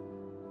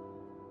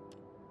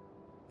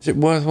 Is it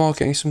worthwhile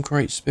getting some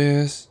great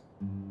spears?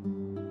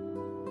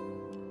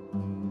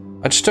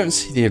 I just don't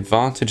see the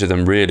advantage of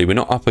them, really. We're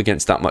not up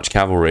against that much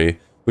cavalry.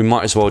 We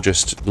might as well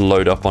just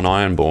load up on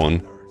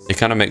Ironborn. It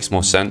kind of makes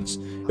more sense.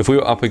 If we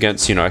were up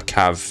against, you know, a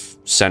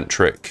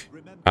cav-centric,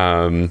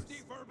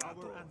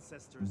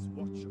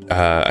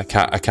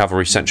 a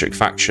cavalry-centric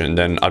faction,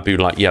 then I'd be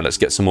like, yeah, let's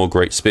get some more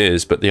great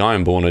spears. But the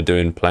Ironborn are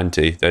doing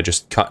plenty. They're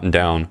just cutting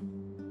down.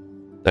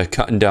 They're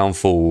cutting down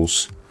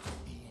fools.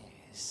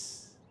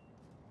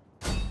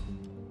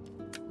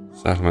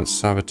 Settlement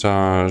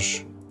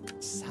sabotage.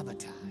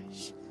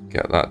 Sabotage.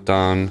 Get that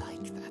done.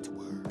 Like that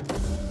word.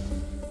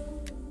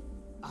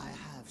 I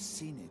have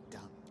seen it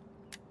done.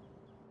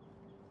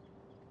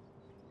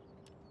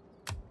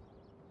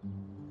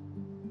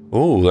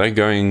 Oh, they're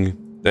going...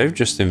 They've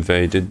just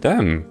invaded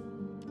them.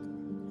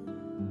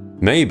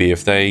 Maybe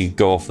if they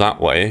go off that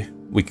way,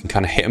 we can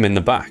kind of hit them in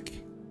the back.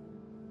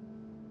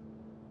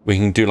 We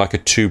can do like a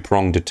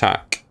two-pronged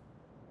attack.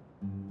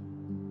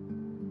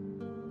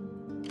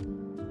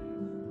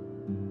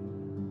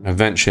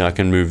 Eventually I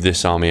can move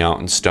this army out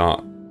and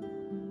start.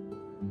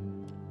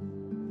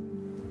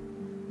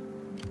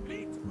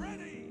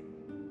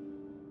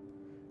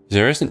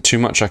 There isn't too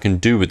much I can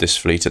do with this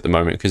fleet at the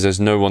moment because there's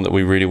no one that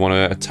we really want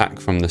to attack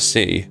from the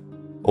sea.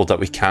 Or that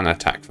we can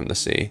attack from the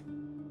sea.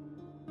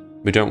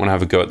 We don't want to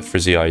have a go at the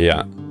Frisia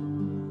yet.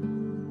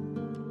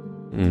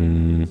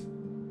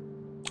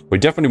 We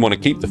definitely want to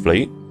keep the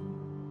fleet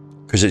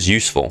because it's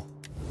useful.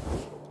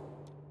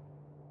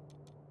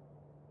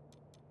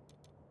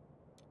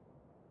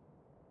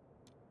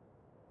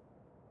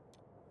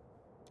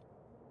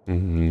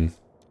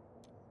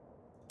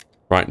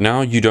 Right,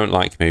 now you don't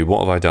like me. What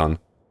have I done?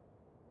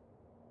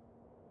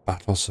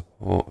 Battle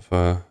support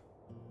for...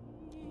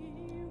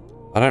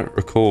 I don't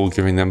recall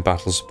giving them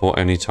battle support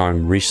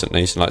anytime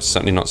recently, so like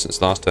certainly not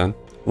since last turn.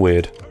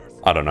 Weird.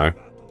 I don't know.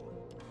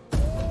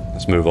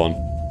 Let's move on.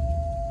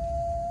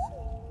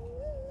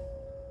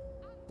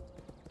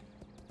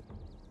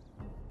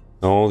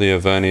 Oh, the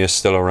Averni is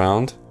still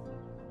around.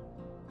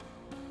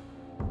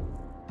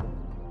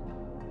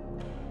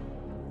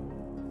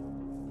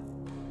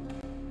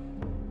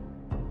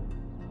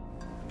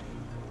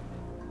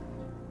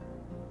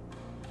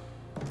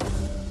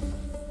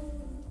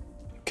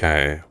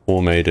 Okay,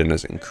 War Maiden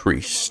has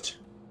increased.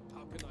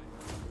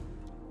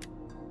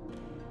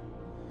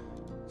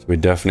 So we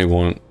definitely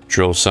want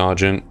Drill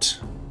Sergeant.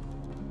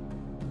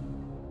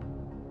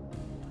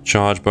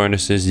 Charge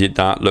bonuses, yeah,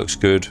 that looks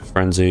good.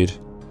 Frenzied.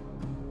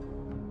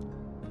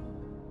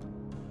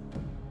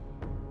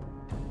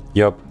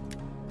 Yep,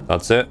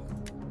 that's it.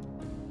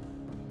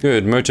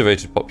 Good,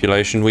 motivated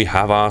population. We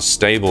have our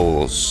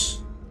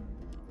stables.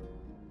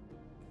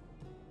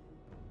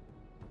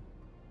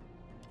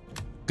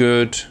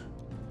 Good.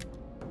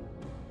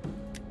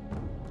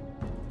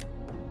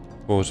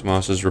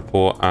 Quartermaster's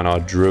report, and our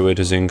druid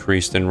has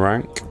increased in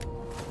rank.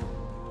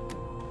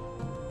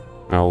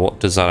 Now,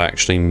 what does that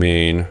actually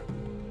mean?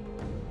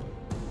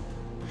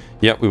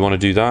 Yep, we want to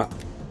do that.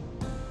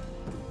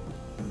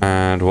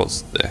 And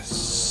what's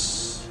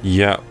this?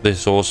 Yep,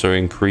 this also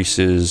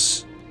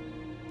increases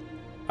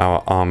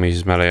our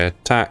army's melee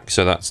attack,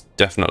 so that's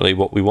definitely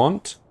what we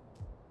want.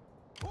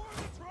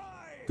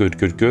 Good,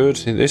 good, good.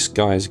 This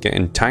guy's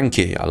getting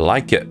tanky. I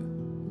like it.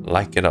 I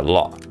like it a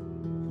lot.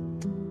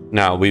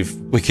 Now, we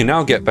can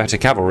now get better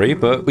cavalry,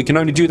 but we can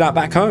only do that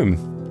back home.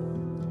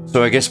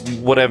 So I guess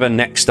whatever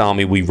next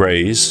army we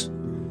raise,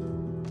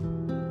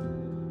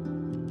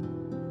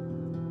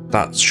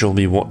 that shall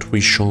be what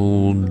we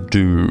shall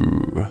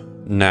do.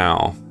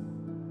 Now,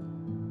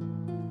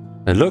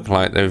 they look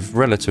like they've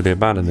relatively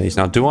abandoned these.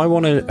 Now, do I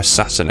want to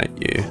assassinate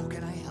you? How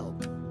can I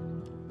help?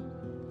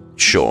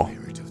 Sure.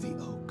 Spirit of the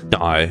oak,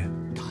 Die.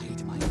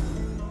 guide my...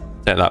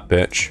 Take that,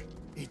 bitch.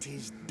 It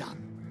is done.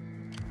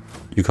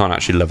 You can't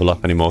actually level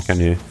up anymore, can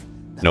you?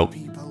 The Nope.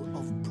 people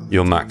of Brut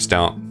You're maxed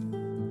out.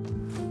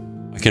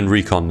 I can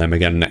recon them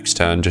again next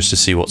turn just to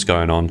see what's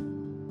going on.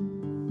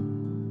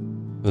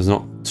 There's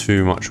not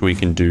too much we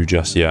can do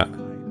just yet.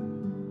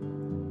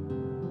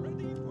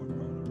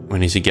 We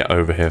need to get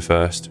over here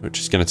first, which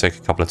is going to take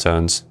a couple of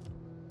turns.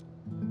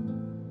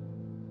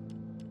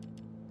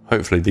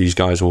 Hopefully these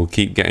guys will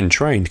keep getting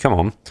trained. Come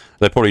on.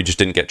 They probably just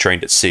didn't get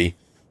trained at sea,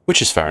 which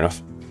is fair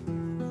enough.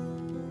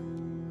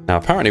 Now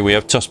apparently we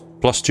have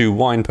 +2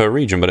 wine per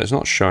region, but it's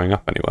not showing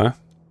up anywhere.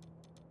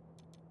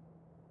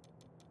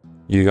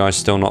 You guys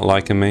still not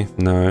liking me?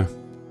 No.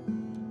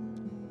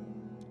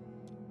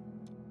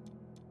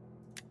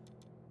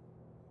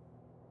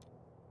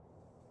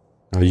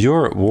 Now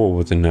you're at war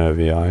with the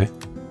Nervii.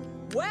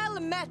 Well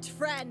met,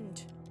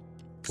 friend.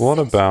 What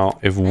about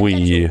if And let we...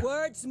 your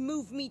words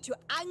move me to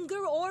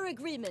anger or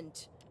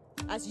agreement,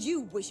 as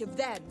you wish of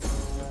them.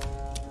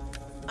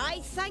 I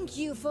thank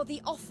you for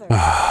the offer,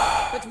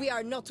 but we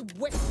are not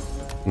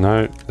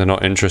No, they're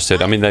not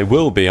interested. I mean, they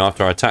will be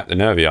after I attack the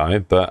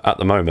Nervii, but at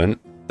the moment,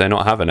 they're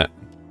not having it.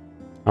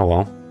 Oh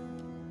well.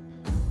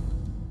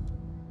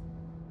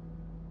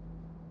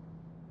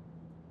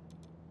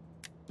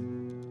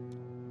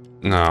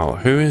 Now,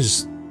 who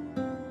is...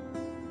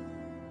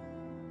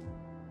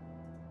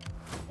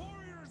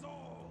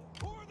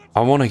 I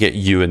want to get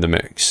you in the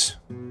mix.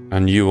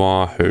 And you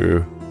are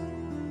who?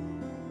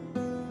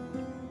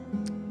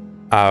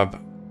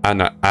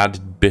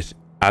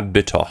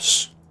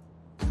 Adbitos.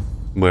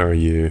 Where are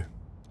you?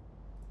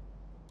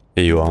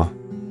 Here you are.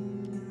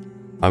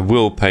 I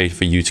will pay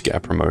for you to get a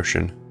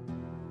promotion.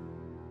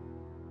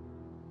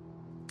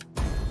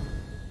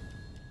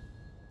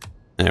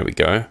 There we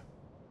go.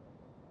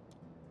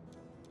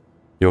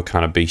 You're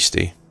kind of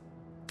beastie.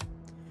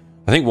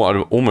 I think what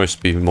I'd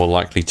almost be more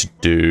likely to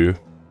do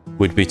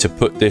would be to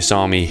put this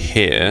army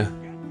here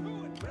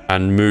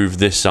and move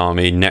this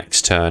army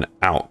next turn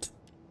out.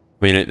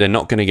 I mean, they're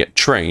not going to get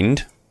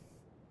trained.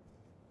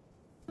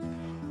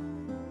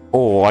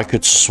 Or I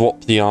could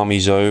swap the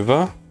armies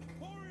over.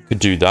 Could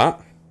do that.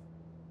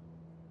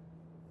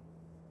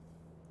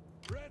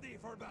 Ready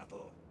for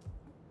battle.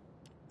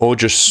 Or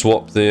just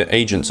swap the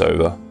agents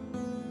over.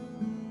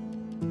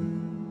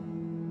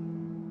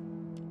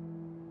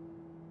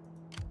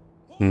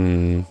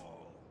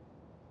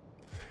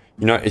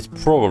 You know, it's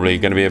probably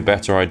going to be a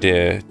better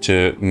idea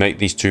to make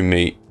these two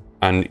meet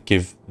and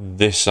give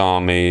this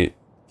army,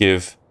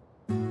 give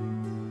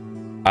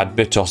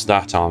Adbitos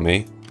that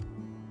army,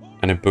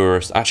 and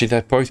Eburis. Actually,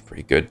 they're both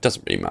pretty good.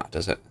 Doesn't really matter,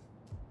 does it?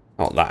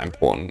 Not that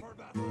important.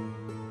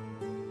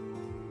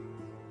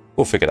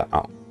 We'll figure that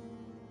out.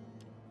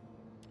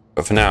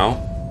 But for now,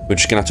 we're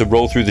just going to have to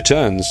roll through the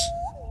turns.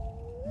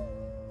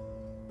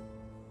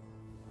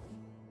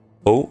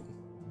 Oh.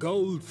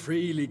 Gold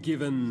freely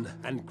given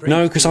and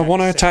No, because I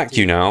want to attack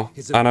you now,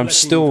 and I'm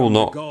still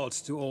not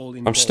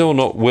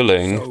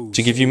willing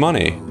to give you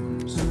money.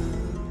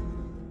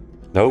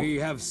 Nope.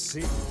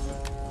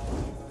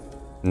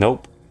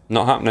 Nope.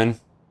 Not happening.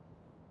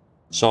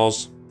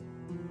 Soz.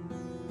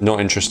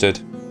 Not interested.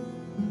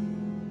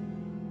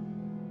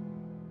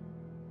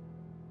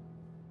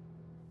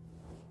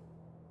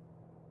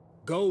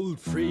 Gold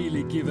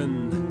freely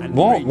given and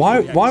What?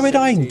 Why would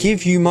I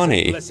give you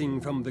money?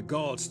 Blessing from the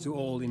gods to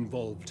all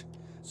involved.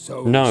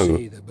 So No.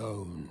 say the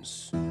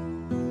bones.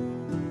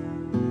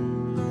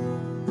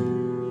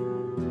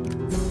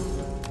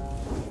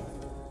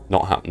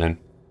 Not happening.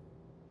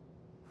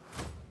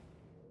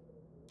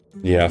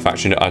 Yeah,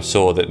 faction. I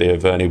saw that the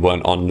Averni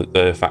weren't on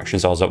the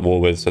factions I was at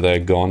war with, so they're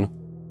gone.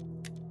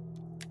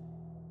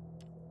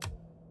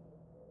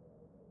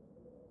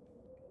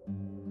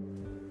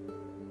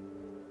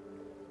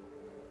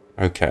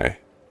 Okay,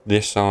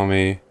 this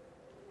army.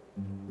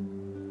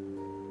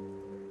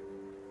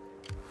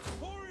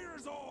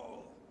 Warriors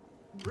all,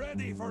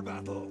 ready for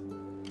battle.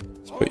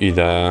 Let's put you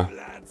there.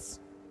 Lads.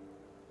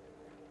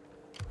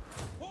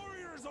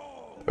 Warriors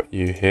all. Put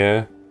you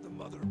here. The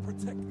mother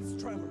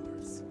protects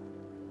travelers.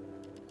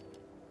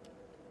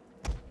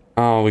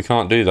 Oh, we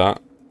can't do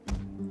that.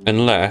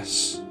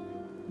 Unless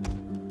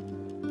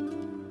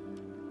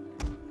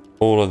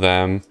all of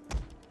them.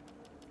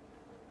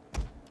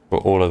 Or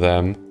all of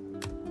them.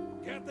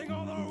 Getting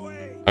on our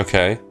way.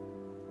 Okay.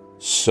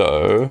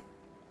 So.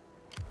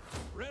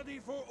 Ready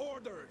for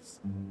orders.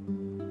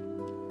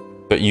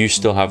 But you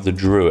still have the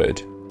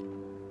druid.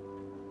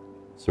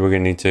 So we're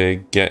going to need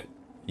to get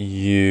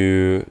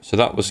you... So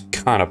that was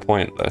kind of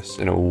pointless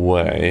in a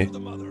way.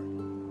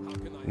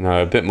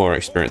 No, a bit more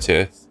experience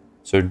here.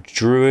 So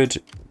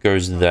Druid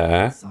goes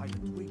there.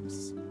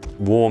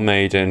 War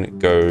Maiden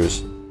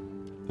goes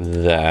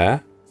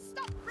there.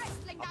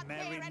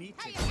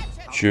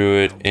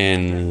 Druid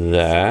in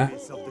there.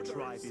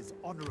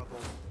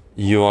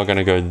 You are going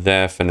to go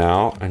there for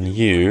now. And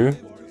you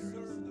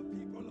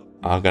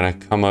are going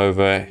to come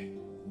over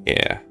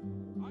here.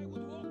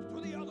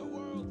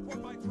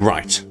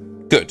 Right.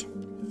 Good.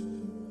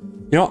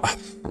 You know what?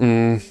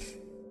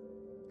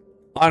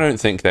 I don't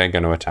think they're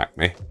going to attack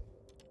me.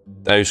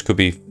 Those could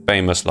be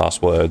famous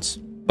last words,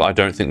 but I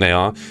don't think they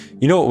are.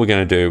 You know what we're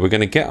going to do? We're going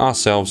to get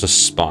ourselves a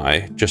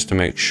spy, just to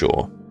make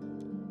sure.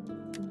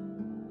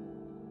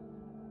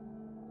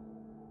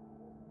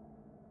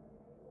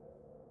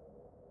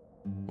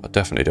 I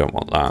definitely don't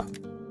want that.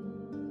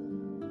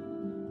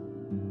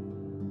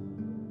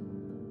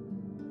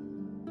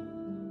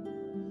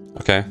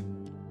 Okay.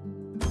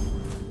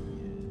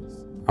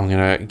 I'm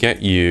going to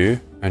get you,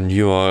 and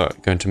you are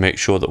going to make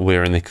sure that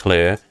we're in the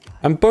clear.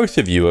 And both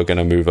of you are going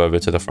to move over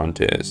to the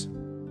frontiers.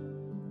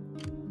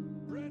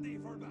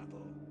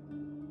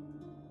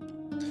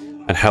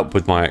 And help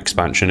with my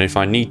expansion. If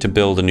I need to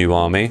build a new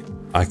army,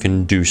 I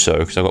can do so,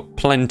 because I've got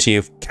plenty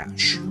of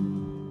cash.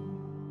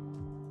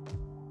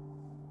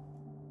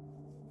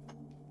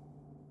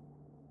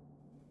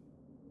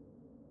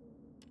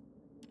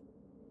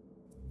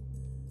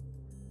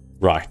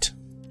 Right.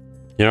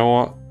 You know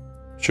what?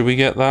 Should we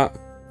get that?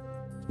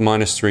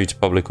 -3 to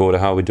public order.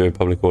 How are we doing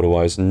public order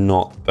wise?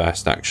 Not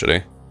best,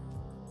 actually.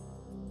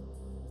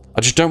 I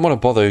just don't want to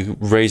bother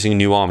raising a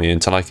new army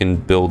until I can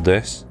build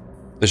this.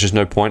 There's just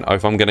no point.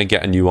 If I'm going to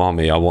get a new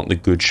army, I want the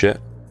good shit.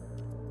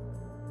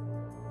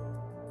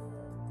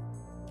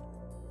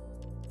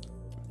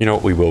 You know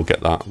what? We will get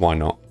that. Why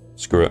not?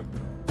 Screw it.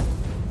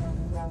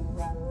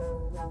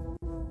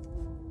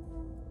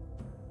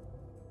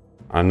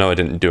 I know I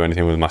didn't do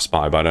anything with my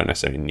spy, but I don't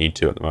necessarily need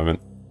to at the moment.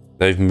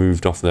 They've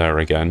moved off there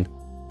again.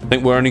 I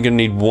think we're only going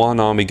to need one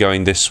army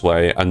going this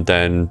way and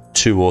then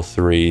 2 or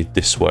 3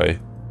 this way.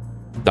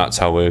 That's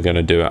how we're going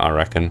to do it, I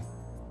reckon.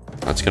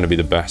 That's going to be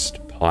the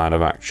best plan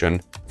of action.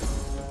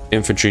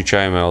 Infantry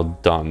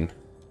chainmail done.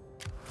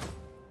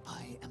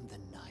 I am the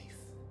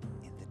knife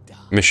in the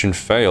dark. Mission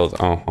failed.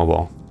 Oh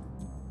well.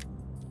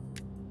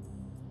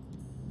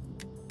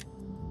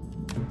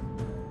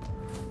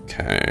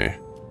 Okay.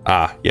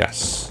 Ah,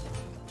 yes.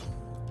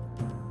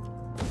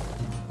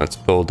 Let's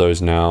build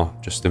those now.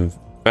 Just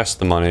invest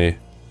the money.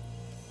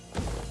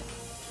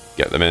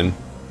 Get them in.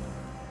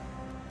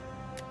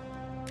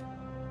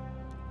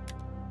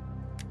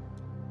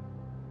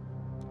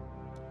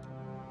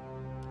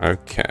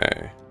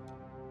 Okay.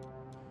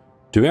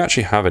 Do we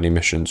actually have any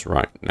missions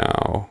right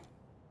now?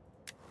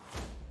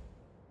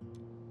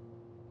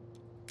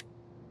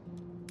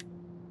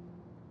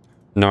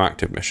 No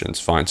active missions,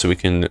 fine. So we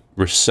can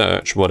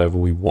research whatever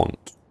we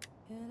want.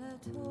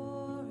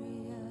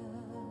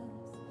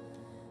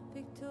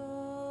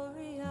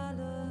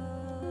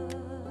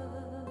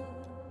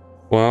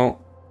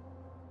 Well,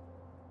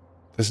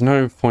 there's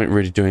no point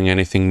really doing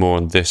anything more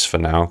on this for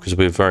now, because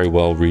we're very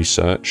well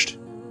researched.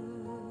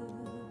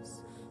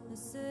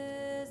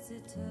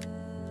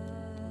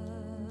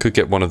 Could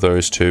get one of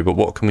those too, but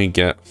what can we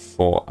get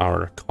for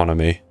our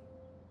economy?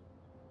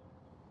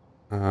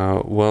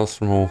 Wealth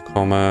from all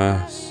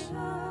commerce.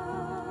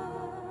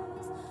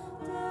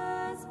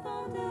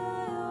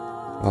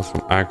 Wealth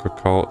from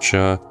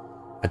agriculture.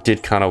 I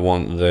did kind of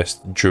want this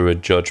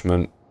Druid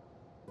Judgment.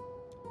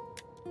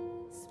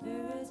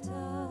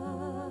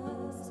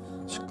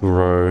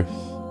 Growth.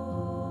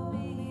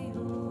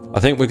 I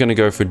think we're going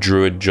to go for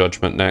Druid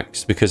Judgment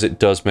next because it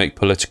does make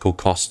political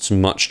costs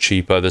much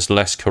cheaper. There's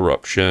less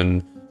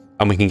corruption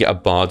and we can get a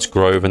Bard's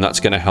Grove, and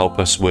that's going to help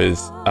us with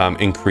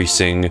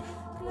increasing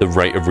the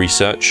rate of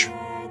research,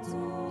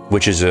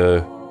 which is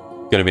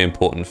going to be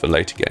important for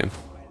later game.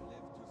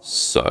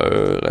 So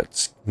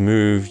let's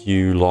move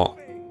you lot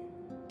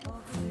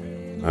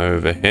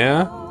over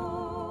here.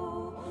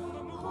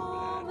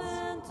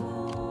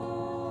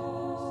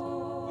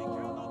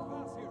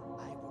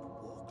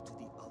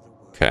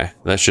 Okay,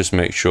 let's just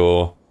make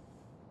sure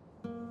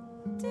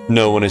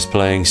no one is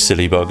playing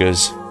silly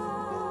buggers.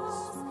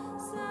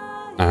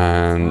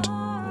 And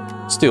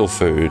steal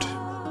food.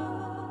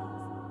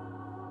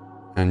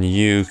 And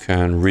you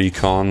can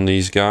recon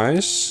these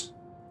guys.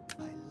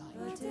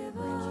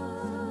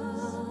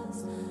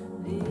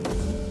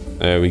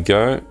 There we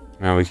go.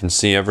 Now we can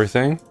see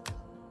everything.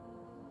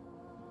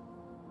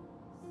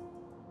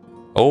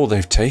 Oh,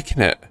 they've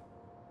taken it.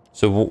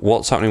 So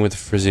what's happening with the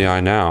Frizzy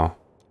Eye now?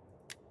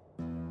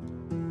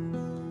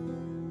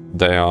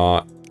 They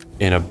are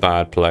in a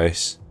bad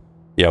place.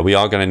 Yeah, we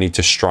are going to need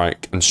to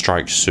strike, and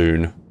strike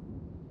soon.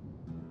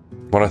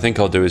 What I think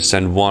I'll do is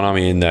send one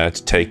army in there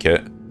to take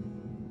it.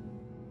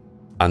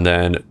 And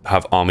then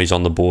have armies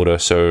on the border,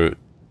 so,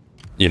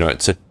 you know,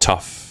 it's a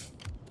tough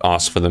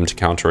ask for them to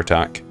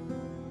counterattack.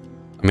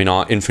 I mean,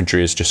 our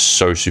infantry is just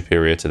so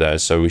superior to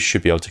theirs, so we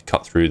should be able to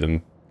cut through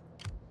them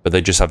but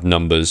they just have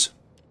numbers.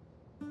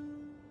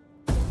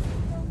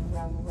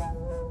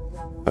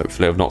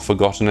 Hopefully I've not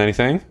forgotten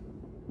anything.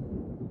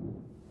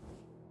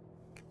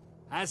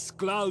 As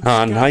clouds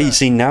Ah, now you gather,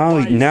 see,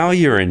 now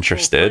you're wise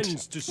interested.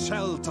 friends to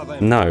shelter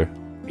them. No.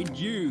 In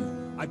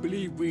you, I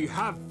believe we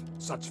have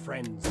such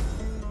friends.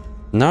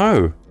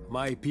 No.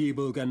 My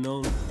people can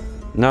know.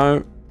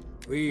 No.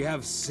 We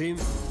have seen.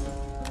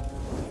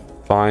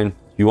 Fine.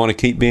 You want to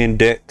keep being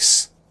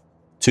dicks?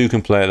 Two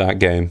can play that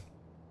game.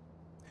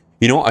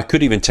 You know what? I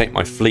could even take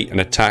my fleet and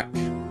attack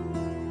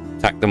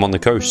them on the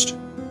coast.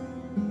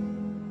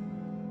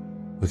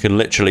 We could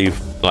literally,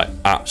 like,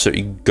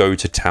 absolutely go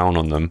to town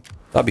on them.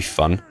 That'd be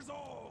fun.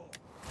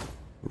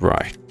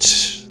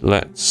 Right.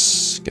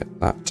 Let's get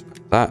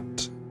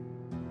that.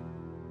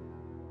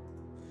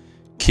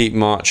 Keep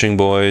marching,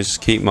 boys.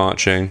 Keep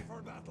marching.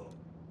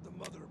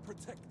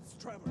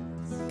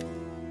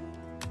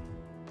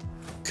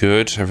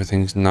 Good.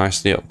 Everything's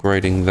nicely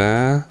upgrading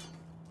there.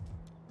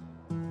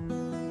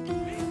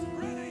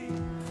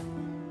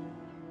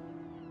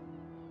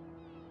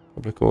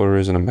 Public order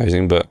isn't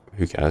amazing, but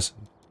who cares?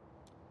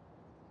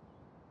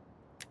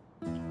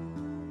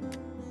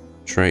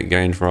 Trait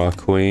gain for our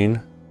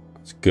queen.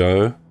 Let's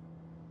go.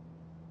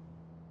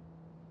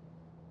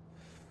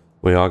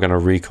 We are going to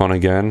recon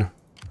again.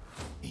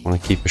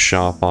 Want to keep a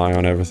sharp eye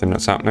on everything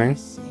that's happening.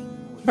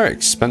 Very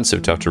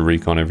expensive to have to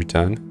recon every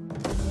turn.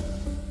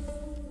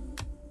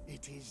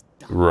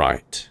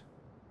 Right.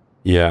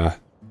 Yeah.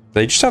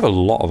 They just have a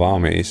lot of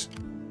armies.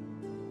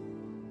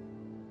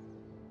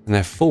 And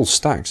they're full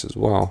stacks as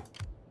well.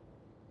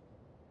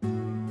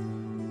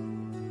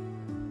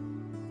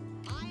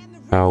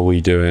 How are we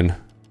doing?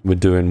 We're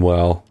doing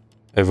well.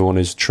 Everyone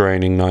is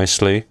training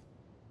nicely.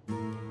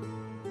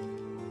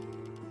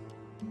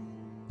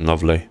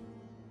 Lovely.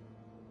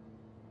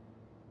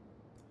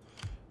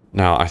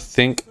 Now, I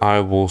think I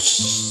will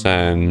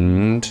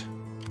send...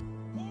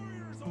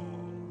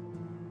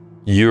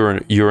 You're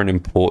an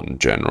important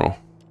general.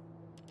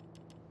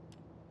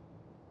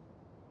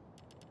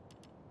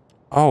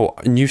 Oh,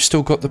 and you've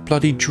still got the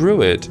bloody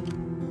druid.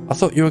 I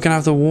thought you were going to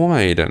have the war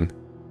maiden.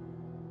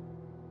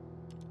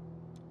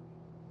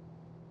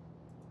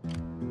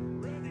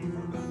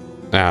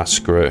 Ah,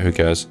 screw it. Who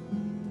cares?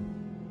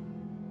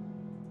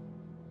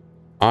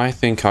 I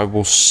think I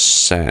will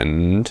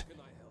send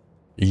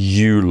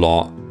you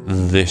lot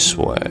this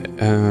way.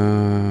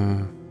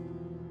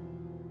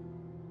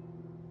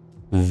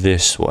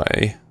 This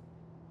way.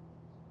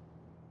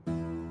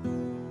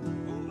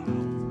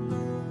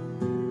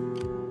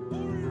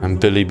 And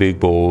Billy Big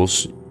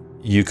Balls,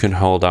 you can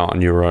hold out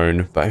on your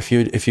own. But if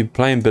you're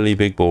playing Billy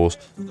Big Balls,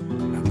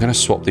 I'm gonna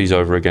swap these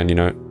over again, you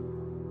know.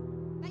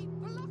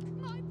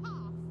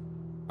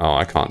 Oh,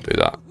 I can't do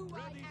that.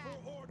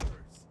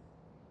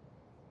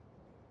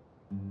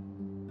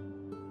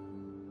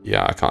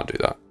 Yeah, I can't do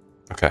that.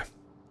 Okay,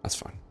 that's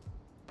fine.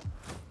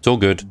 It's all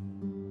good.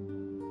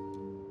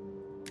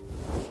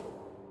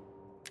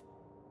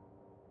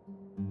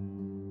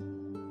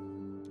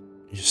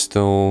 You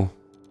still...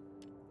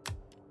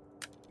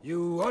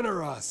 You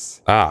honor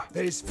us. Ah.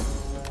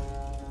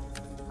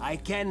 I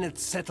cannot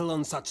settle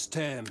on such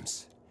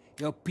terms.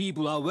 Your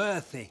people are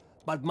worthy,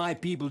 but my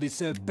people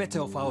deserve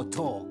better of our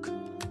talk.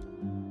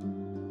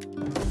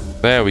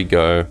 There we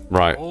go.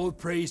 Right. All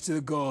praise to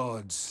the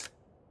gods.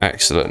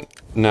 Excellent.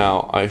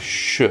 Now, I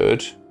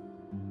should...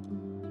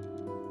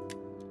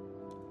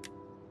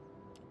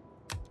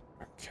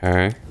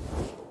 Okay.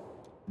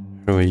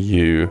 Who are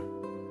you?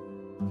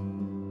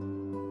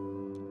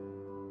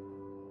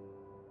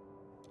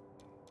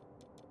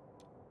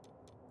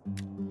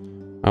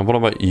 And what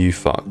about you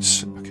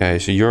fucks? Okay,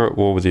 so you're at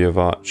war with the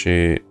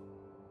Avachi.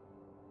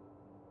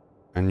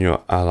 And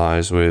you're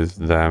allies with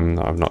them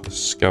that I've not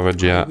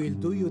discovered yet. I will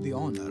do you the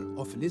honor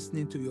of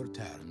listening to your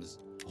terms.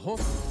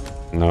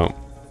 No.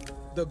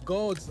 The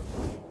gods...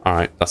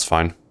 Alright, that's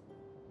fine.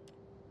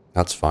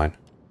 That's fine.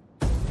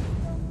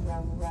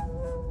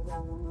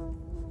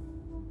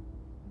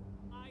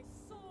 My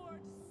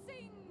sword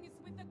sings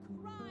with the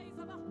cries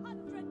of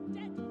 100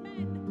 dead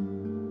men.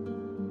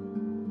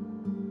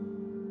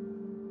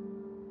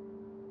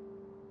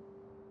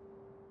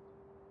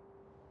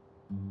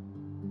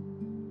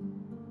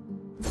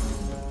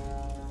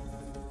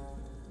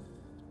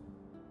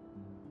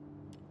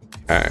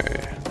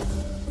 Okay.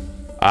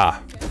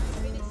 Ah.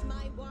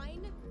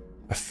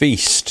 A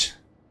feast.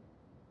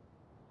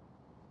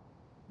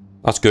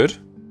 That's good.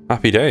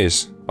 Happy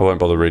days. I won't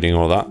bother reading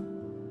all that.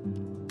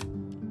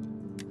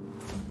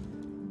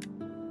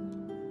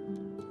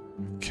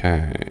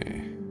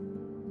 Okay.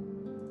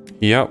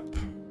 Yep.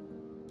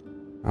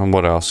 And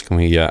what else can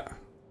we get?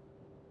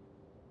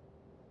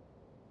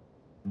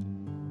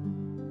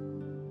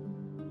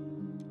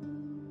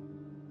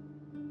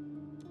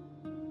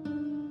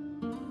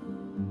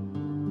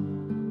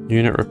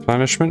 Unit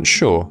replenishment?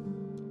 Sure.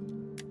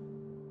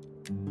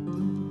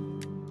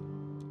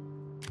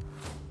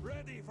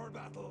 Ready for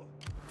battle.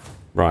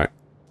 Right.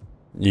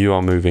 You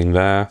are moving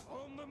there.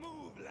 On the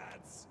move,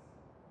 lads.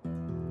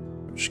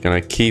 I'm just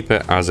gonna keep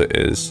it as it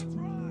is.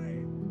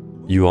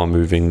 You are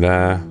moving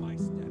there.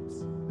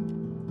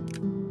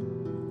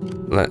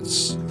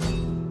 Let's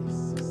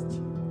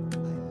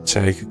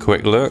take a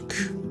quick look.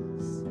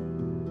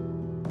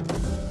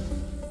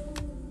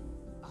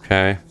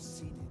 Okay.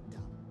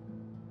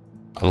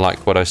 I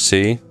like what I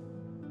see.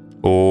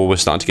 Oh, we're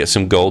starting to get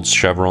some gold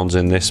chevrons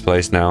in this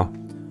place now.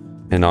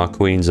 In our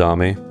Queen's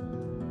army.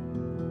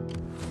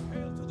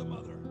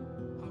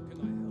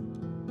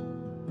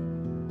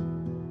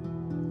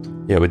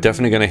 Yeah, we're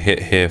definitely going to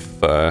hit here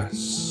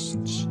first.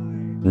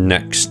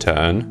 Next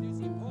turn.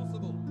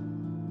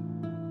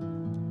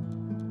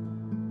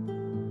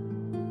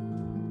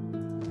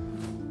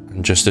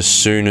 And just as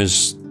soon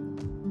as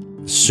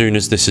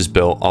this is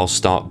built, I'll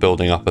start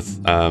building up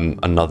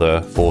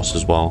another force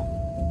as well.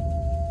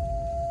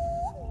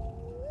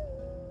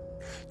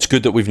 It's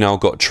good that we've now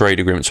got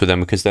trade agreements with them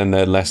because then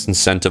they're less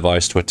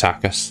incentivized to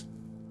attack us.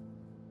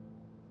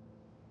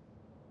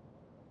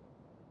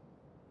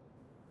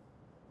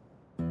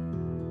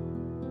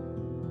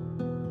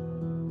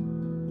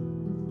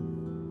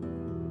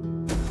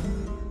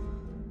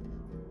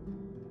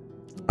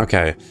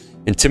 Okay.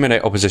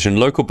 Intimidate opposition.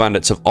 Local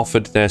bandits have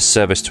offered their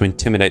service to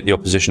intimidate the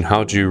opposition.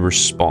 How do you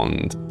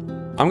respond?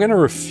 I'm going to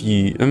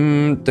refuse.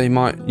 They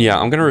might... Yeah,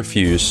 I'm going to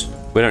refuse.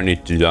 We don't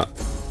need to do that.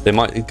 They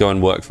might go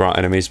and work for our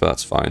enemies, but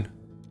that's fine.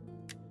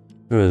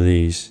 Who are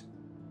these?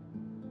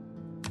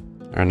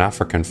 They're an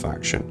African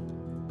faction.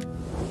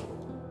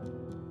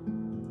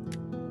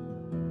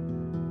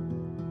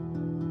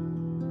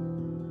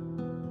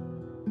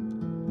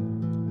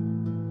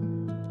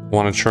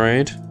 Want to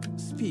trade?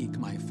 Speak,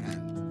 my friend.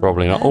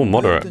 Probably not. Oh,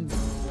 moderate.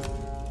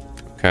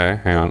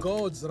 Okay, hang on. The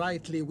gods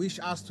rightly wish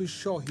us to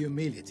show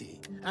humility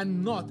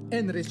and not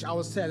enrich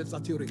ourselves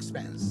at your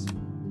expense.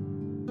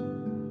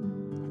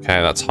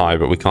 Okay, that's high,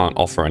 but we can't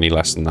offer any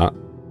less than that.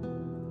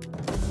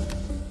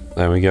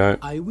 There we go.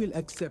 I will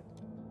accept.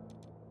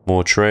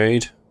 More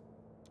trade.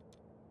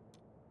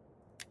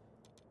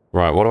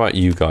 Right, what about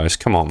you guys?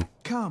 Come on.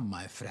 Come,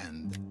 my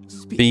friend.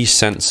 Speak. Be We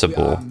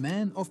sensible. are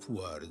men of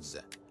words,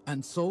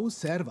 and so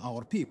serve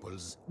our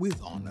peoples with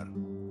honor.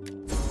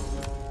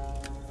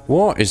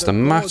 What is the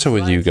matter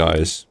with you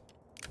guys?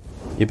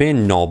 You're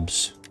being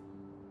knobs.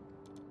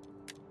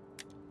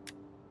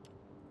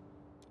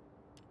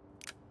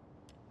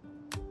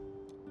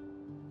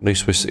 At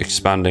least we're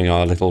expanding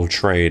our little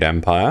trade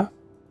empire.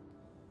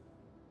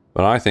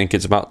 But I think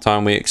it's about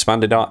time we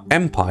expanded our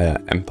empire.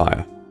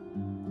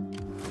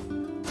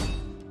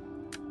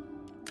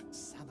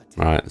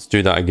 Right, let's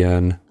do that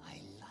again.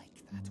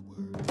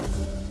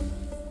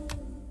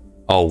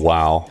 Oh,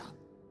 wow.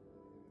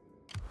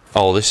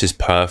 Oh, this is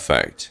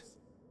perfect.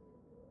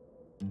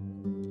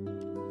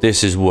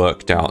 This has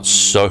worked out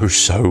so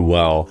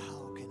well.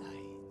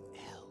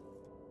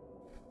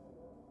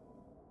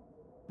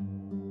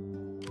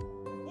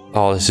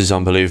 Oh, this is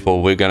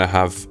unbelievable. We're going to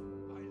have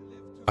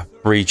a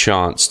free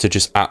chance to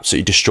just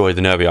absolutely destroy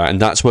the Nervii.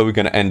 And that's where we're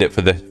going to end it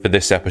for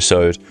this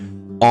episode.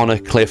 On a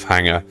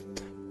cliffhanger.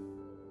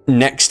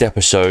 Next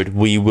episode,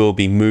 we will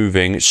be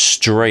moving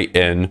straight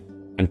in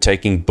and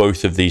taking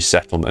both of these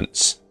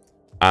settlements.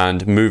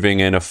 And moving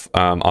in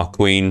our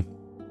queen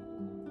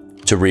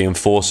to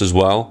reinforce as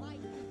well.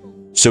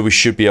 So we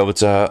should be able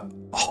to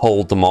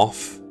hold them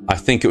off. I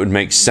think it would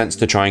make sense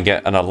to try and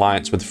get an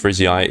alliance with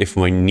Frisia if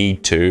we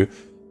need to.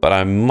 But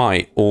I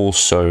might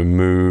also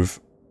move...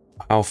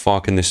 How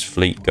far can this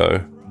fleet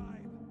go?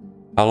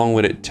 How long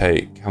would it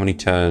take? How many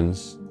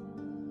turns?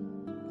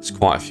 It's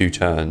quite a few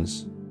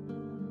turns.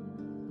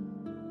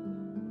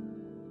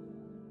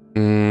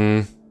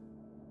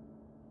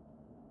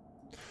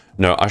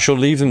 No, I shall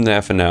leave them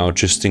there for now,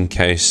 just in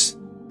case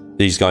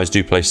these guys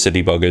do play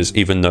city buggers,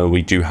 even though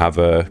we do have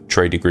a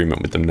trade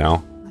agreement with them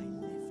now.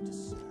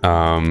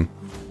 Well,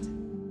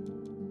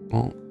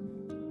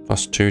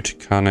 +2 to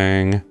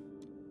cunning.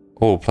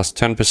 Oh,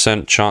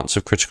 +10% chance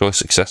of critical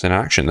success in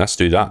action. Let's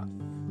do that.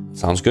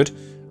 Sounds good.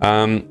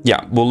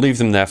 Yeah, we'll leave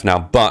them there for now.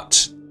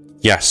 But,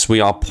 yes,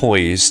 we are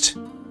poised.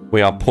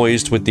 We are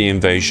poised with the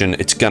invasion.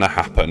 It's going to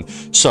happen.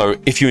 So,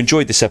 if you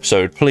enjoyed this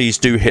episode, please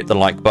do hit the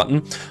like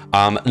button.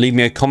 Leave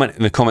me a comment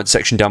in the comment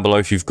section down below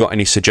if you've got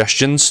any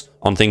suggestions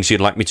on things you'd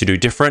like me to do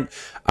different.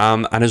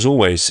 And as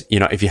always, you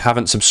know, if you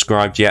haven't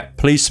subscribed yet,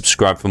 please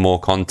subscribe for more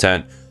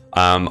content.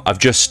 I've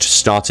just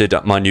started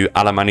my new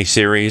Alemanni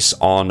series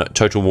on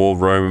Total War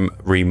Rome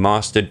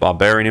Remastered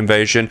Barbarian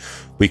Invasion.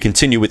 We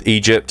continue with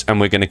Egypt, and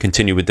we're going to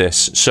continue with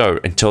this. So,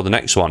 until the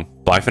next one,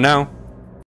 bye for now.